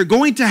 things that are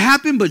going to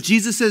happen, but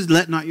Jesus says,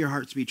 let not your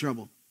hearts be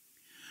troubled.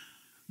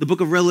 The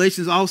book of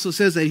Revelations also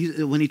says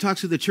that when he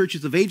talks to the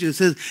churches of ages, it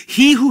says,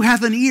 he who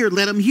hath an ear,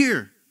 let him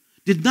hear.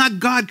 Did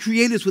not God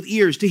create us with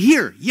ears to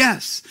hear?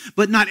 Yes,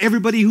 but not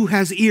everybody who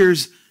has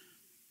ears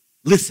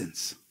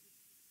listens.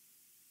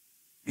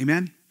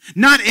 Amen?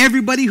 Not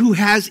everybody who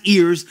has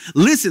ears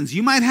listens.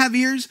 You might have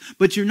ears,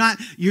 but you're not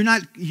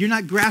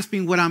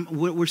grasping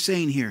what we're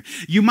saying here.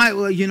 You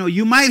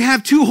might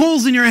have two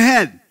holes in your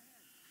head,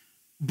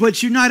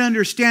 but you're not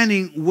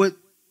understanding what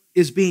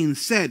is being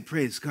said,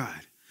 praise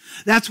God.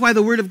 That's why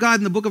the word of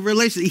God in the book of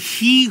Revelation,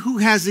 he who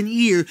has an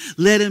ear,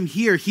 let him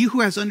hear. He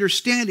who has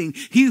understanding,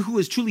 he who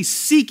is truly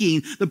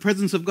seeking the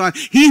presence of God,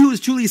 he who is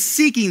truly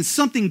seeking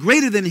something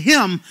greater than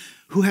him,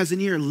 who has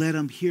an ear, let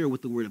him hear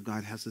what the word of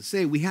God has to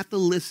say. We have to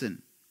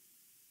listen.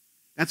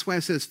 That's why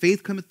it says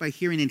faith cometh by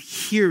hearing, and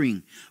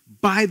hearing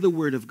by the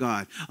word of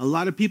God. A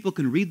lot of people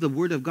can read the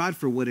word of God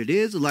for what it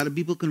is. A lot of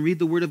people can read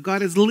the word of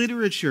God as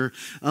literature.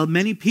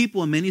 Many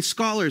people and many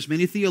scholars,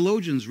 many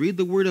theologians read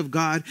the word of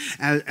God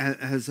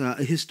as a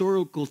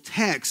historical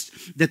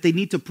text that they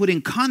need to put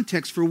in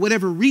context for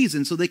whatever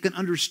reason so they can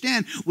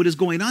understand what is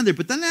going on there.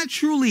 But they're not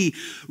truly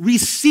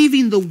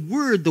receiving the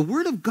word. The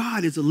word of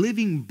God is a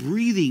living,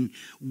 breathing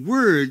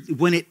word.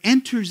 When it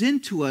enters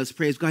into us,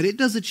 praise God, it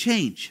doesn't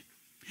change.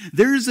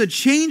 There is a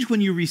change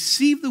when you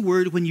receive the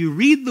word, when you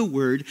read the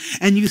word,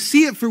 and you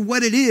see it for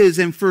what it is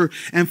and for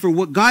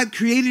what God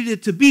created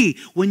it to be.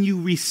 When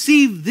you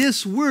receive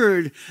this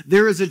word,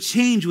 there is a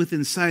change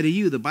within inside of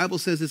you. The Bible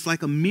says it's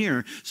like a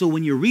mirror. So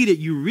when you read it,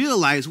 you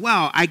realize,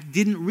 wow, I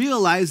didn't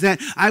realize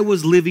that I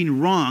was living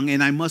wrong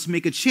and I must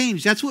make a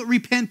change. That's what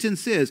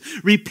repentance is.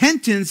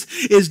 Repentance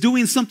is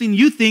doing something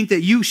you think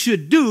that you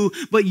should do,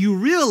 but you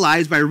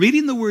realize by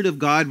reading the word of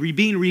God,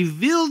 being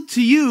revealed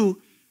to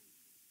you,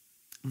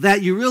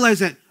 that you realize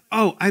that,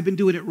 oh, I've been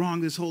doing it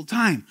wrong this whole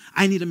time.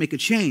 I need to make a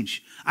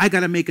change. I got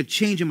to make a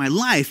change in my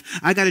life.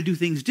 I got to do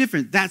things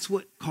different. That's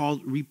what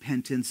called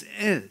repentance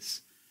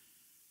is.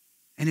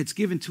 And it's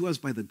given to us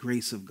by the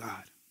grace of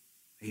God.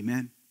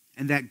 Amen.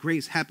 And that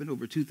grace happened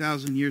over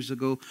 2,000 years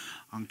ago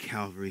on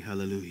Calvary.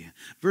 Hallelujah.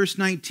 Verse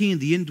 19,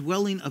 the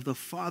indwelling of the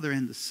Father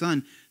and the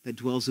Son that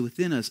dwells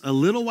within us. A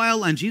little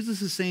while, and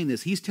Jesus is saying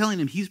this. He's telling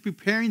them, he's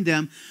preparing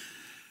them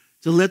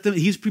to let them,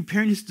 he's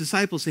preparing his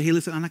disciples, say, hey,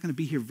 listen, I'm not going to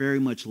be here very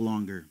much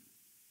longer.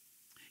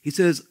 He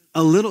says,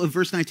 in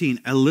verse 19,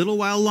 a little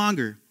while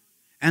longer,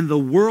 and the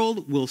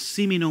world will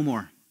see me no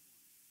more.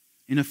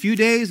 In a few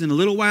days, in a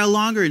little while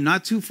longer, and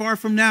not too far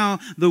from now,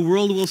 the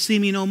world will see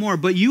me no more.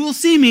 But you will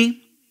see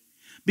me,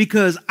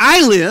 because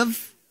I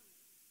live,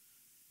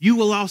 you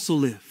will also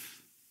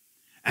live.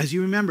 As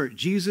you remember,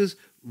 Jesus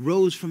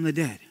rose from the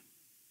dead.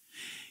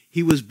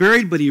 He was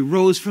buried, but he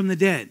rose from the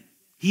dead.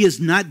 He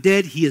is not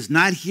dead. He is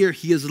not here.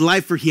 He is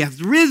alive, for he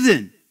has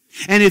risen.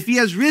 And if he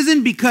has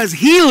risen because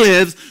he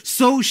lives,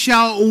 so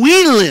shall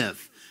we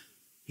live.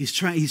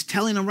 He's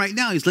telling them right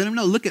now. He's letting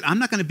them know, look, I'm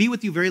not going to be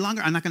with you very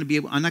longer. I'm not going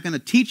to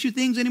teach you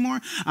things anymore.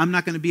 I'm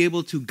not going to be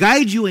able to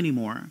guide you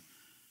anymore.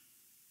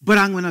 But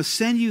I'm going to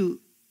send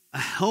you a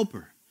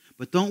helper.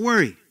 But don't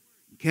worry,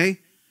 okay?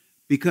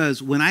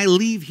 Because when I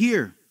leave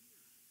here,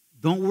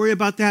 don't worry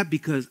about that,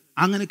 because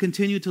I'm going to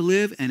continue to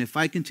live, and if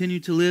I continue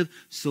to live,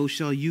 so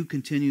shall you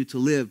continue to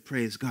live.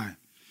 Praise God.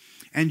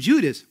 And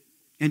Judas,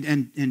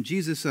 and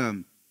Jesus,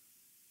 in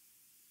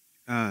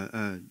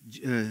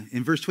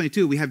verse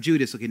 22, we have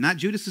Judas. Okay, not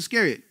Judas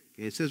Iscariot.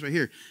 Okay, it says right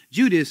here,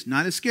 Judas,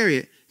 not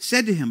Iscariot,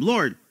 said to him,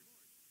 Lord,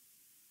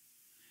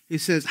 he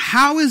says,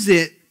 how is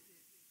it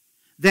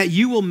that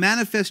you will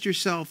manifest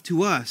yourself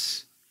to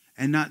us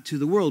and not to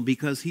the world?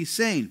 Because he's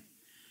saying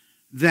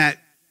that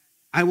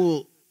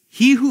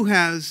he who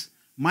has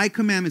my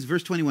commandments,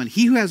 verse 21,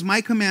 he who has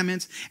my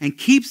commandments and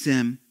keeps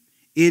them,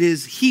 it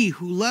is he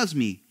who loves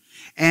me.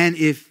 And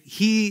if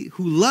he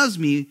who loves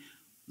me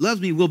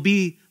will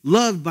be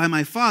loved by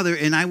my Father,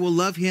 and I will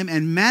love him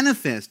and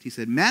manifest, he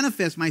said,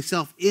 manifest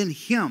myself in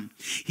him.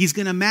 He's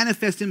going to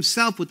manifest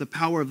himself with the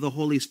power of the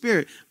Holy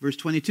Spirit. Verse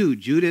 22,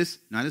 Judas,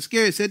 not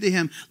Iscariot, said to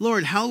him,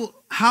 Lord,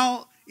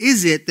 how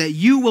is it that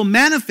you will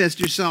manifest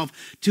yourself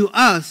to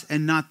us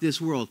and not this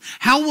world?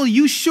 How will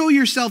you show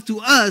yourself to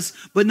us,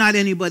 but not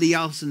anybody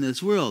else in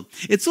this world?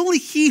 It's only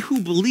he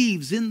who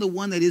believes in the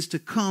one that is to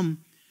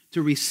come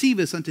to receive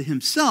us unto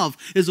himself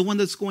is the one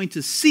that's going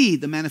to see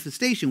the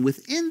manifestation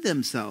within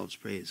themselves.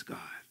 Praise God.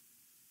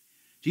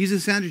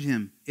 Jesus answered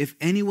him, if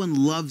anyone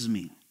loves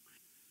me.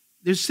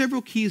 There's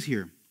several keys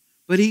here,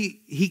 but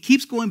he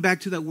keeps going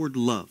back to that word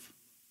love.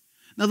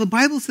 Now, the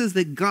Bible says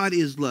that God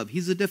is love.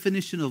 He's the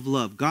definition of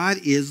love. God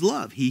is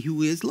love. He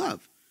who is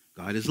love.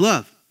 God is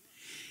love.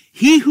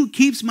 He who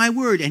keeps my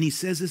word, and he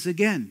says this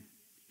again,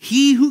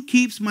 he who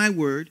keeps my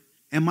word,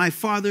 and my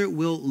Father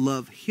will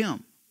love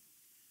him.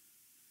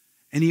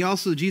 And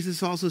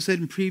Jesus also said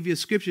in previous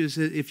scriptures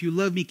that if you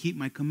love me, keep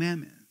my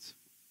commandments.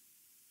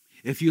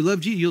 If you love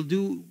Jesus,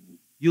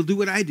 you'll do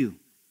what I do.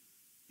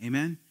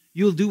 Amen.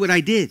 You'll do what I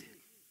did.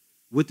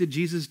 What did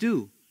Jesus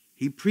do?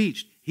 He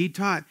preached, he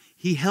taught,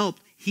 he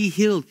helped, he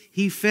healed,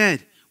 he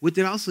fed. What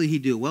did also he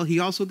do? Well, he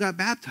also got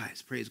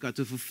baptized, praise God,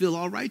 to fulfill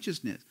all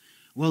righteousness.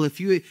 Well, if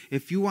you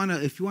want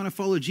to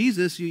follow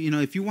Jesus,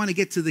 if you want to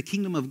get to the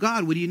kingdom of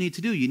God, what do you need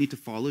to do? You need to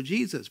follow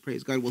Jesus,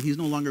 praise God. Well, he's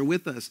no longer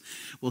with us.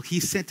 Well, he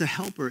sent a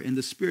helper in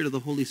the spirit of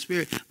the Holy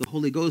Spirit, the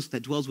Holy Ghost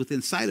that dwells within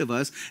inside of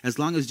us. As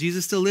long as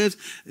Jesus still lives,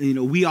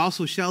 we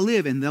also shall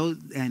live. And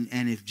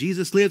if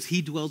Jesus lives,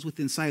 he dwells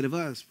within inside of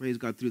us, praise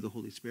God, through the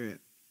Holy Spirit.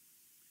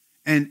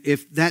 And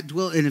if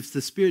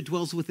the Spirit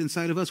dwells within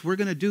inside of us, we're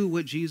going to do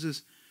what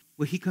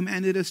he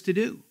commanded us to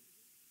do.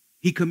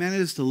 He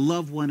commanded us to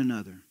love one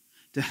another,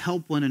 to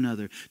help one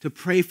another, to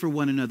pray for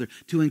one another,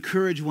 to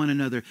encourage one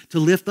another, to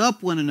lift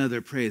up one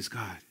another, praise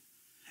God.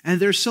 And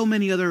there's so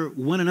many other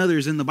one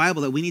another's in the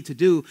Bible that we need to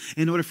do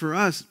in order for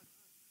us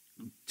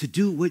to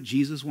do what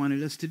Jesus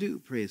wanted us to do,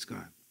 praise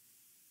God.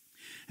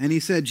 And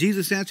he said,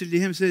 Jesus answered to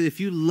him, said, if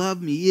you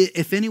love me,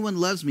 if anyone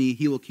loves me,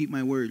 he will keep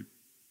my word.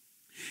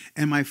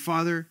 And my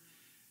Father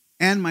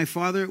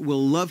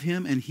will love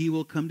him, and he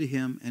will come to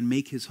him and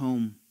make his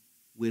home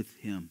with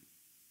him.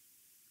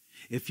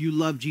 If you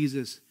love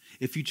Jesus,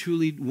 if you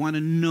truly want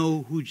to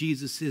know who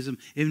Jesus is,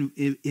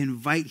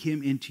 invite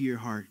him into your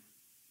heart.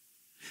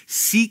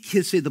 Seek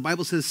his face. The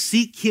Bible says,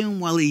 seek him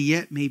while he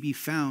yet may be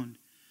found.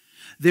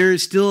 There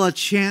is still a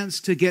chance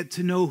to get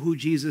to know who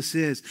Jesus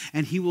is,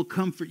 and he will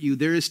comfort you.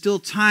 There is still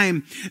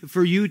time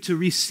for you to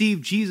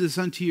receive Jesus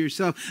unto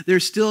yourself.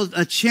 There's still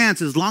a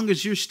chance, as long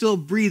as you're still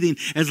breathing,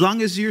 as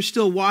long as you're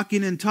still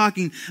walking and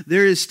talking,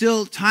 there is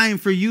still time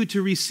for you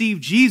to receive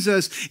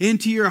Jesus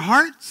into your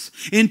hearts,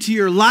 into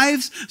your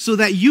lives, so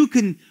that you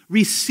can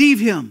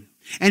receive him.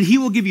 And he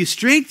will give you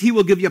strength. He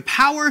will give you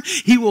power.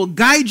 He will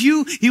guide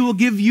you. He will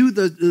give you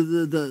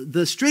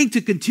the strength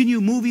to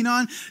continue moving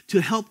on to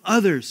help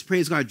others.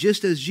 Praise God.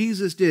 Just as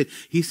Jesus did.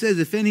 He says,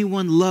 if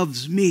anyone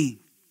loves me,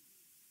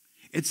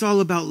 it's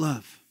all about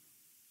love.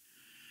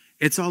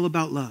 It's all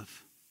about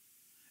love.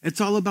 It's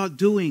all about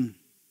doing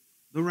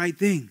the right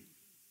thing.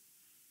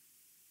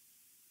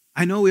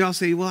 I know we all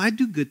say, well, I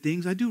do good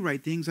things. I do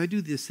right things. I do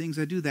these things.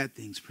 I do that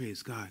things.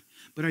 Praise God.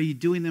 But are you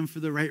doing them for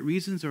the right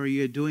reasons, or are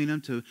you doing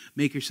them to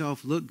make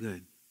yourself look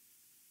good?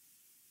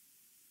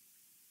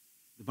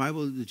 The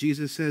Bible,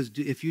 Jesus says,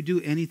 if you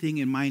do anything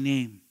in my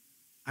name,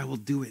 I will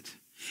do it.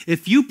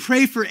 If you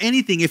pray for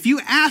anything, if you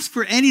ask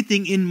for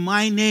anything in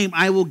my name,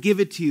 I will give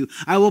it to you.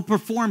 I will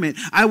perform it.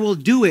 I will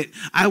do it.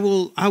 I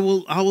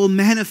will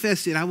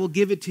manifest it. I will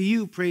give it to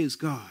you. Praise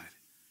God.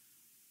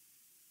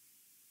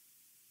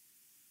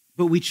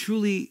 But we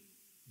truly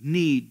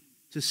need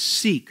to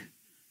seek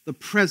the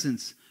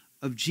presence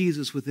of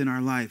Jesus within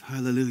our life.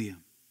 Hallelujah.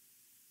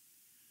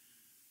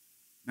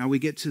 Now we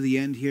get to the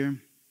end here.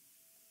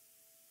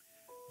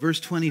 Verse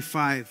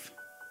 25.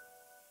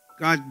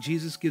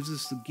 Jesus gives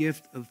us the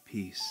gift of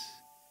peace.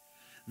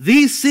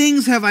 These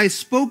things have I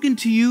spoken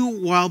to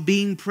you while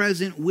being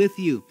present with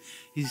you.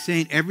 He's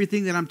saying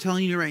everything that I'm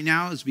telling you right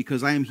now is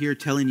because I am here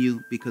telling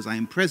you because I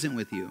am present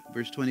with you.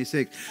 Verse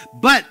 26.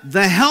 But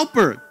the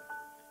Helper,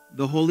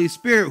 the Holy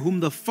Spirit, whom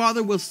the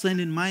Father will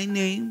send in my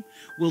name,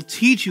 will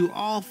teach you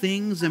all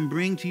things and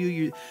bring to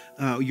you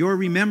your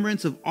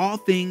remembrance of all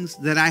things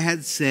that I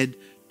had said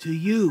to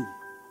you.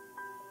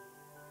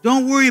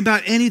 Don't worry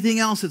about anything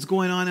else that's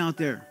going on out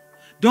there.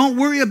 Don't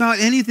worry about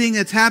anything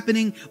that's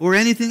happening or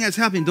anything that's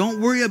happening. Don't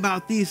worry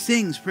about these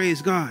things,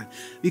 praise God.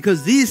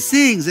 Because these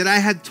things that I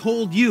had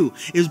told you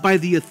is by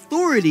the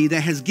authority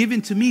that has given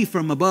to me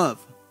from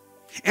above.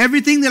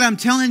 Everything that I'm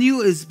telling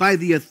you is by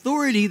the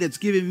authority that's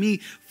given me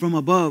from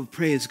above,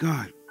 praise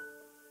God.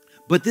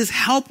 But this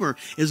helper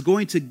is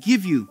going to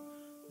give you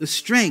the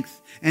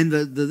strength and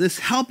this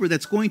helper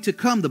that's going to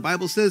come. The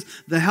Bible says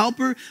the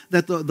helper,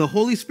 that the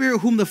Holy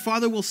Spirit whom the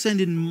Father will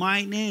send in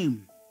my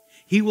name.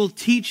 He will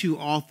teach you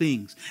all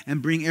things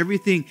and bring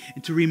everything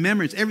into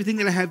remembrance. Everything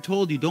that I have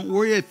told you. Don't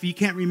worry if you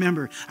can't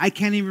remember. I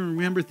can't even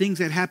remember things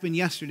that happened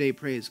yesterday,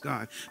 praise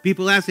God.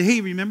 People ask,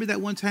 hey, remember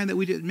that one time that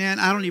we did? Man,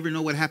 I don't even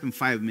know what happened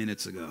 5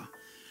 minutes ago.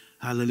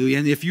 Hallelujah.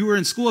 And if you were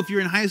in school, if you're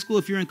in high school,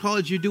 if you're in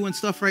college, you're doing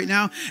stuff right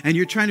now, and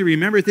you're trying to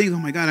remember things. Oh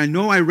my God, I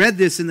know I read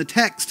this in the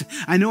text.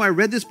 I know I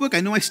read this book.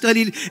 I know I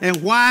studied.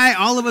 And why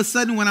all of a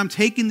sudden when I'm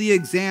taking the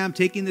exam,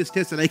 taking this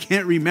test, that I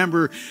can't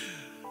remember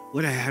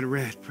what I had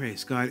read,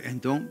 praise God.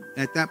 And don't,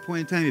 at that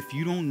point in time, if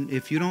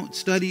you don't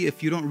study,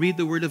 if you don't read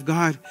the Word of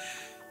God,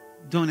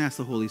 don't ask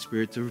the Holy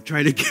Spirit to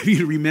try to give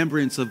you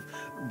remembrance of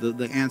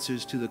the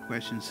answers to the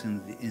questions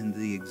in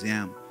the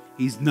exam.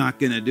 He's not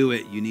going to do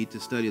it. You need to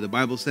study. The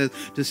Bible says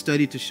to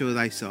study to show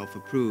thyself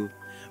approved.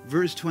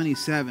 Verse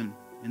 27,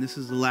 and this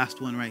is the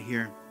last one right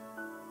here.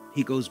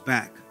 He goes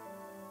back.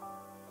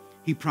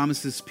 He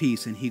promises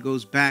peace, and he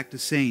goes back to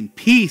saying,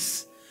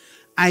 peace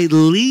I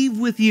leave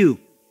with you.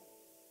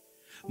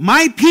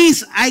 My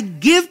peace I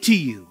give to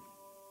you.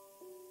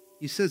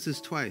 He says this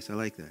twice. I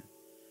like that.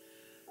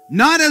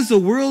 Not as the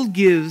world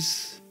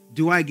gives,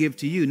 do I give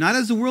to you. Not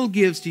as the world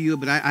gives to you,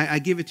 but I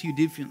give it to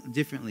you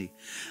differently.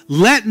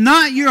 Let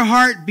not your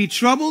heart be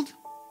troubled,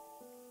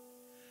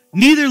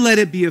 neither let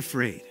it be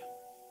afraid.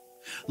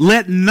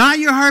 Let not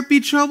your heart be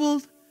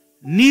troubled,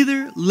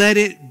 neither let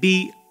it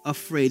be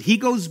afraid. He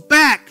goes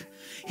back.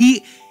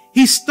 He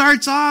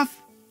starts off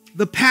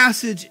the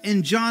passage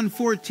in John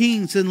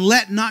 14 saying,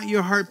 let not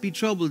your heart be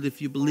troubled.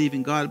 If you believe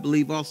in God,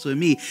 believe also in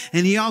me.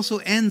 And he also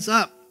ends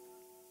up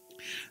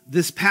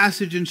this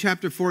passage in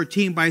chapter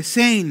 14 by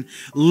saying,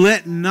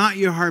 let not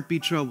your heart be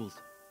troubled.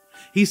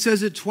 He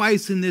says it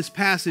twice in this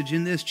passage,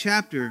 in this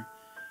chapter,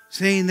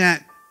 saying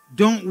that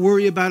don't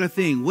worry about a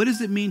thing. What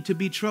does it mean to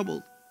be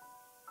troubled?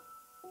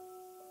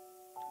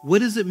 What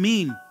does it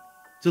mean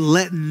to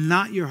let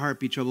not your heart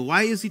be troubled?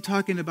 Why is he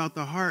talking about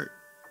the heart?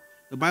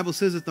 The Bible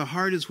says that the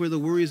heart is where the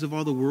worries of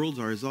all the world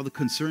are, is all the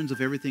concerns of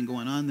everything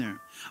going on there.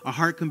 A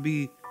heart can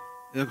be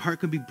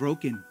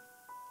broken.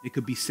 It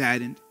could be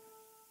saddened.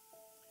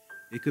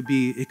 It could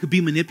be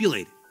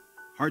manipulated.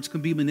 Hearts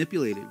can be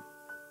manipulated.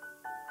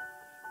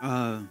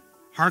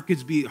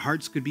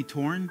 Hearts could be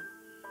torn.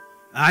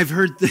 I've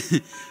heard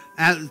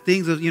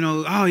things of,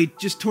 oh, he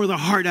just tore the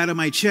heart out of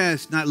my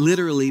chest. Not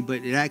literally,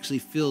 but it actually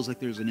feels like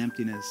there's an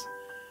emptiness.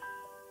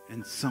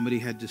 And somebody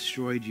had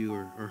destroyed you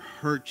or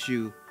hurt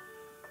you.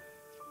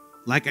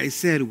 Like I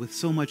said, with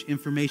so much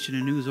information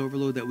and news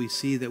overload that we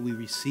see, that we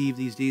receive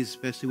these days,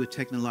 especially with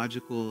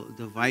technological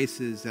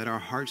devices, that our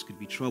hearts could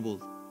be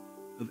troubled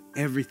of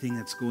everything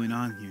that's going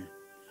on here.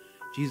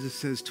 Jesus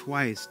says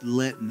twice,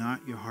 let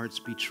not your hearts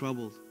be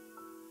troubled.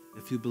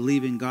 If you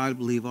believe in God,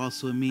 believe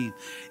also in me.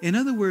 In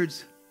other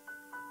words,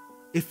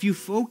 if you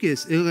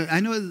focus, I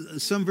know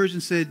some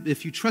versions said,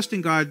 if you trust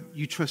in God,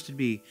 you trusted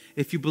me.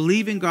 If you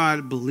believe in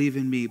God, believe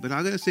in me. But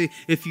I got to say,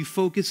 if you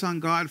focus on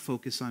God,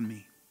 focus on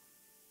me.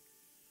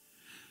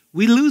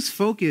 We lose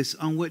focus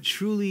on what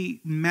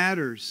truly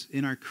matters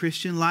in our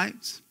Christian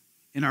lives,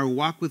 in our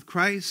walk with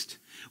Christ.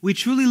 We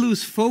truly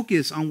lose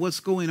focus on what's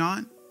going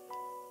on.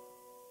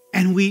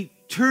 And we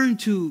turn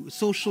to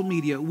social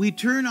media. We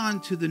turn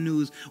on to the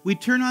news. We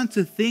turn on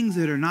to things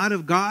that are not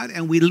of God,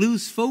 and we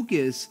lose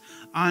focus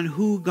on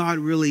who God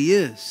really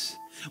is.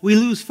 We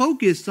lose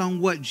focus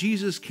on what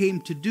Jesus came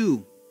to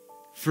do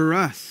for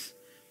us.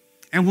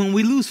 And when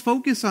we lose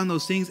focus on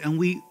those things and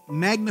we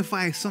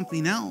magnify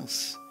something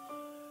else,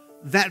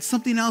 that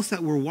something else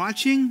that we're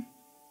watching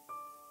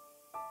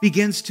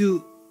begins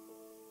to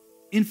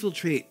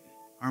infiltrate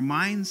our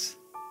minds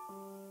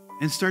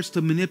and starts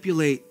to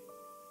manipulate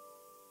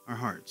our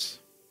hearts.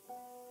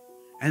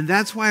 And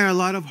that's why a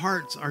lot of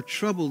hearts are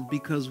troubled,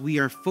 because we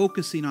are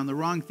focusing on the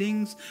wrong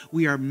things.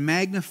 We are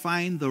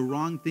magnifying the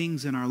wrong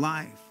things in our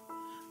life.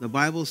 The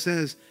Bible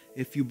says,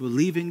 if you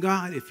believe in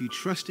God, if you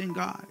trust in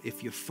God,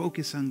 if you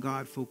focus on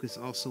God, focus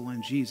also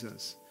on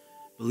Jesus.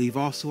 Believe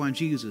also on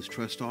Jesus.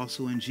 Trust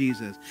also in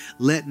Jesus.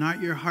 Let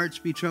not your hearts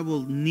be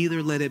troubled,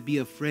 neither let it be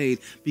afraid.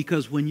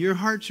 Because when your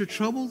hearts are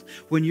troubled,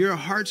 when your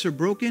hearts are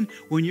broken,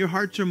 when your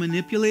hearts are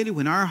manipulated,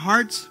 when our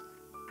hearts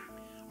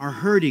are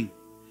hurting,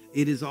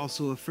 it is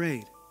also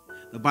afraid.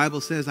 The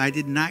Bible says, I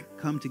did not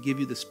come to give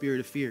you the spirit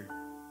of fear,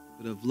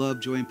 but of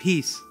love, joy, and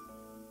peace.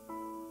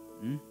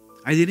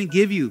 I didn't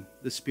give you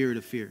the spirit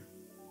of fear.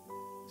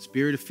 The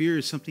spirit of fear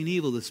is something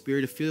evil. The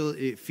spirit of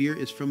fear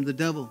is from the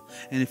devil.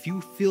 And if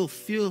you feel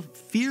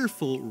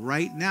fearful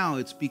right now,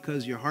 it's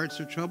because your hearts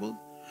are troubled,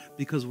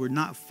 because we're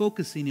not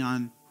focusing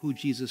on who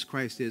Jesus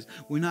Christ is.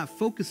 We're not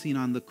focusing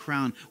on the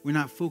crown. We're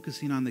not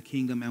focusing on the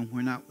kingdom.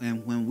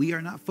 And when we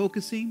are not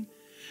focusing,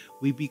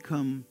 we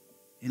become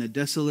in a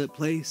desolate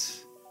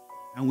place,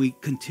 and we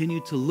continue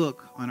to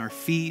look on our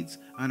feeds,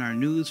 on our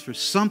news, for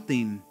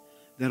something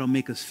that'll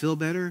make us feel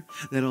better,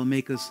 that'll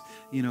make us,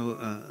 take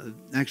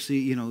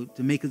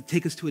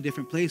us to a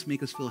different place,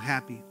 make us feel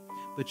happy.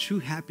 But true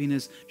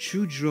happiness,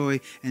 true joy,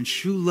 and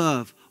true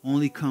love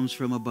only comes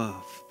from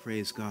above.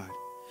 Praise God.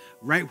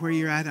 Right where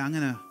you're at,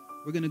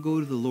 we're gonna go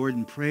to the Lord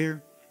in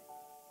prayer.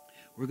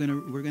 We're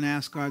gonna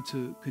ask God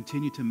to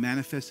continue to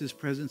manifest His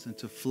presence and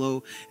to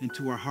flow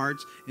into our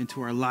hearts,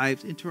 into our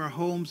lives, into our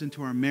homes,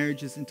 into our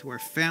marriages, into our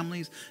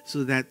families,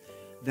 so that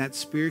that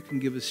Spirit can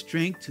give us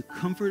strength to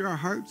comfort our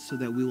hearts, so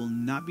that we will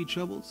not be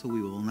troubled, so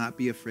we will not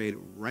be afraid.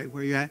 Right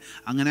where you're at,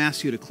 I'm going to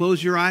ask you to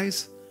close your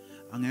eyes.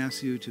 I'm going to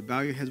ask you to bow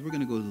your heads. We're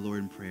going to go to the Lord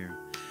in prayer.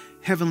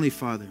 Heavenly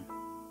Father,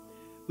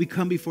 we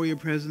come before your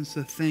presence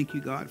to thank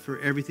you, God, for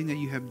everything that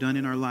you have done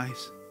in our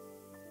lives.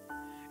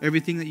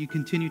 Everything that you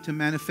continue to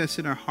manifest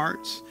in our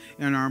hearts,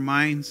 in our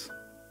minds,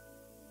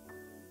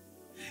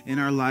 in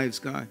our lives,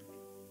 God.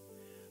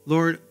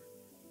 Lord,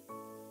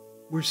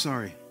 we're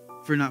sorry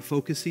for not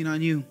focusing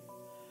on you.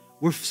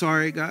 We're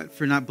sorry, God,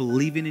 for not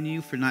believing in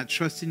you, for not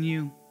trusting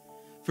you,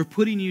 for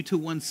putting you to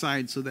one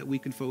side so that we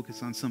can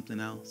focus on something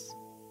else.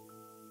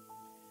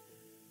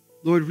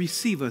 Lord,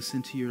 receive us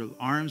into your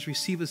arms,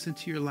 receive us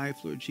into your life,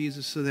 Lord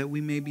Jesus, so that we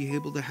may be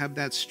able to have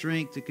that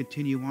strength to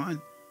continue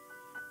on,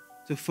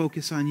 to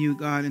focus on you,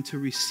 God, and to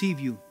receive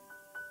you.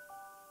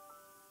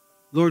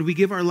 Lord, we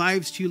give our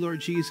lives to you, Lord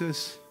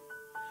Jesus.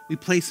 We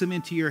place them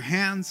into your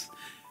hands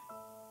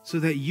so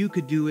that you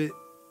could do it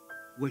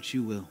what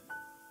you will.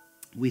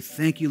 We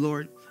thank you,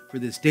 Lord, for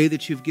this day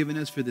that you've given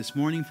us, for this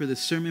morning, for this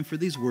sermon, for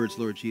these words,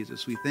 Lord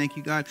Jesus. We thank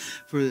you, God,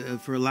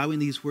 for allowing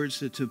these words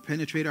to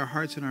penetrate our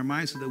hearts and our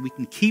minds so that we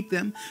can keep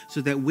them,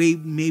 so that we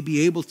may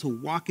be able to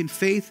walk in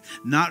faith,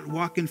 not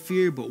walk in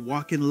fear, but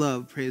walk in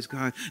love, praise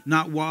God.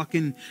 Not walk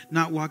in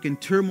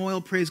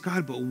turmoil, praise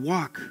God, but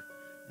walk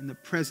in the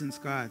presence,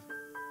 God,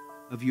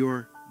 of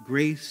your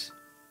grace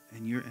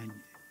and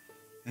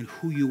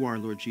who you are,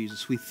 Lord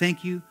Jesus. We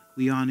thank you,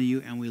 we honor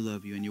you, and we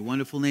love you. In your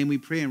wonderful name we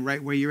pray, and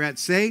right where you're at,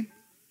 say,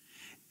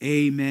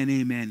 amen,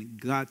 amen.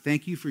 God,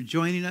 thank you for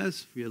joining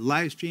us, for your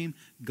live stream.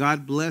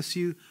 God bless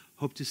you.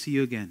 Hope to see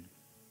you again.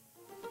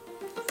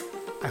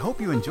 I hope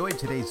you enjoyed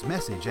today's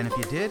message, and if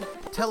you did,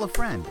 tell a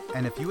friend.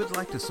 And if you would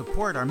like to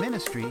support our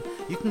ministry,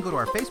 you can go to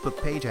our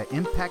Facebook page at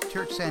Impact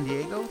Church San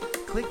Diego,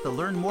 click the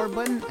Learn More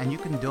button, and you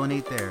can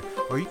donate there.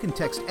 Or you can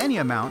text any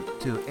amount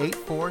to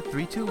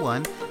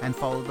 84321 and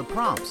follow the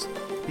prompts,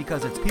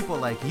 because it's people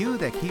like you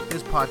that keep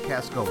this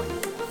podcast going.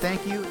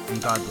 Thank you,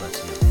 and God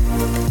bless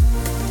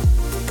you.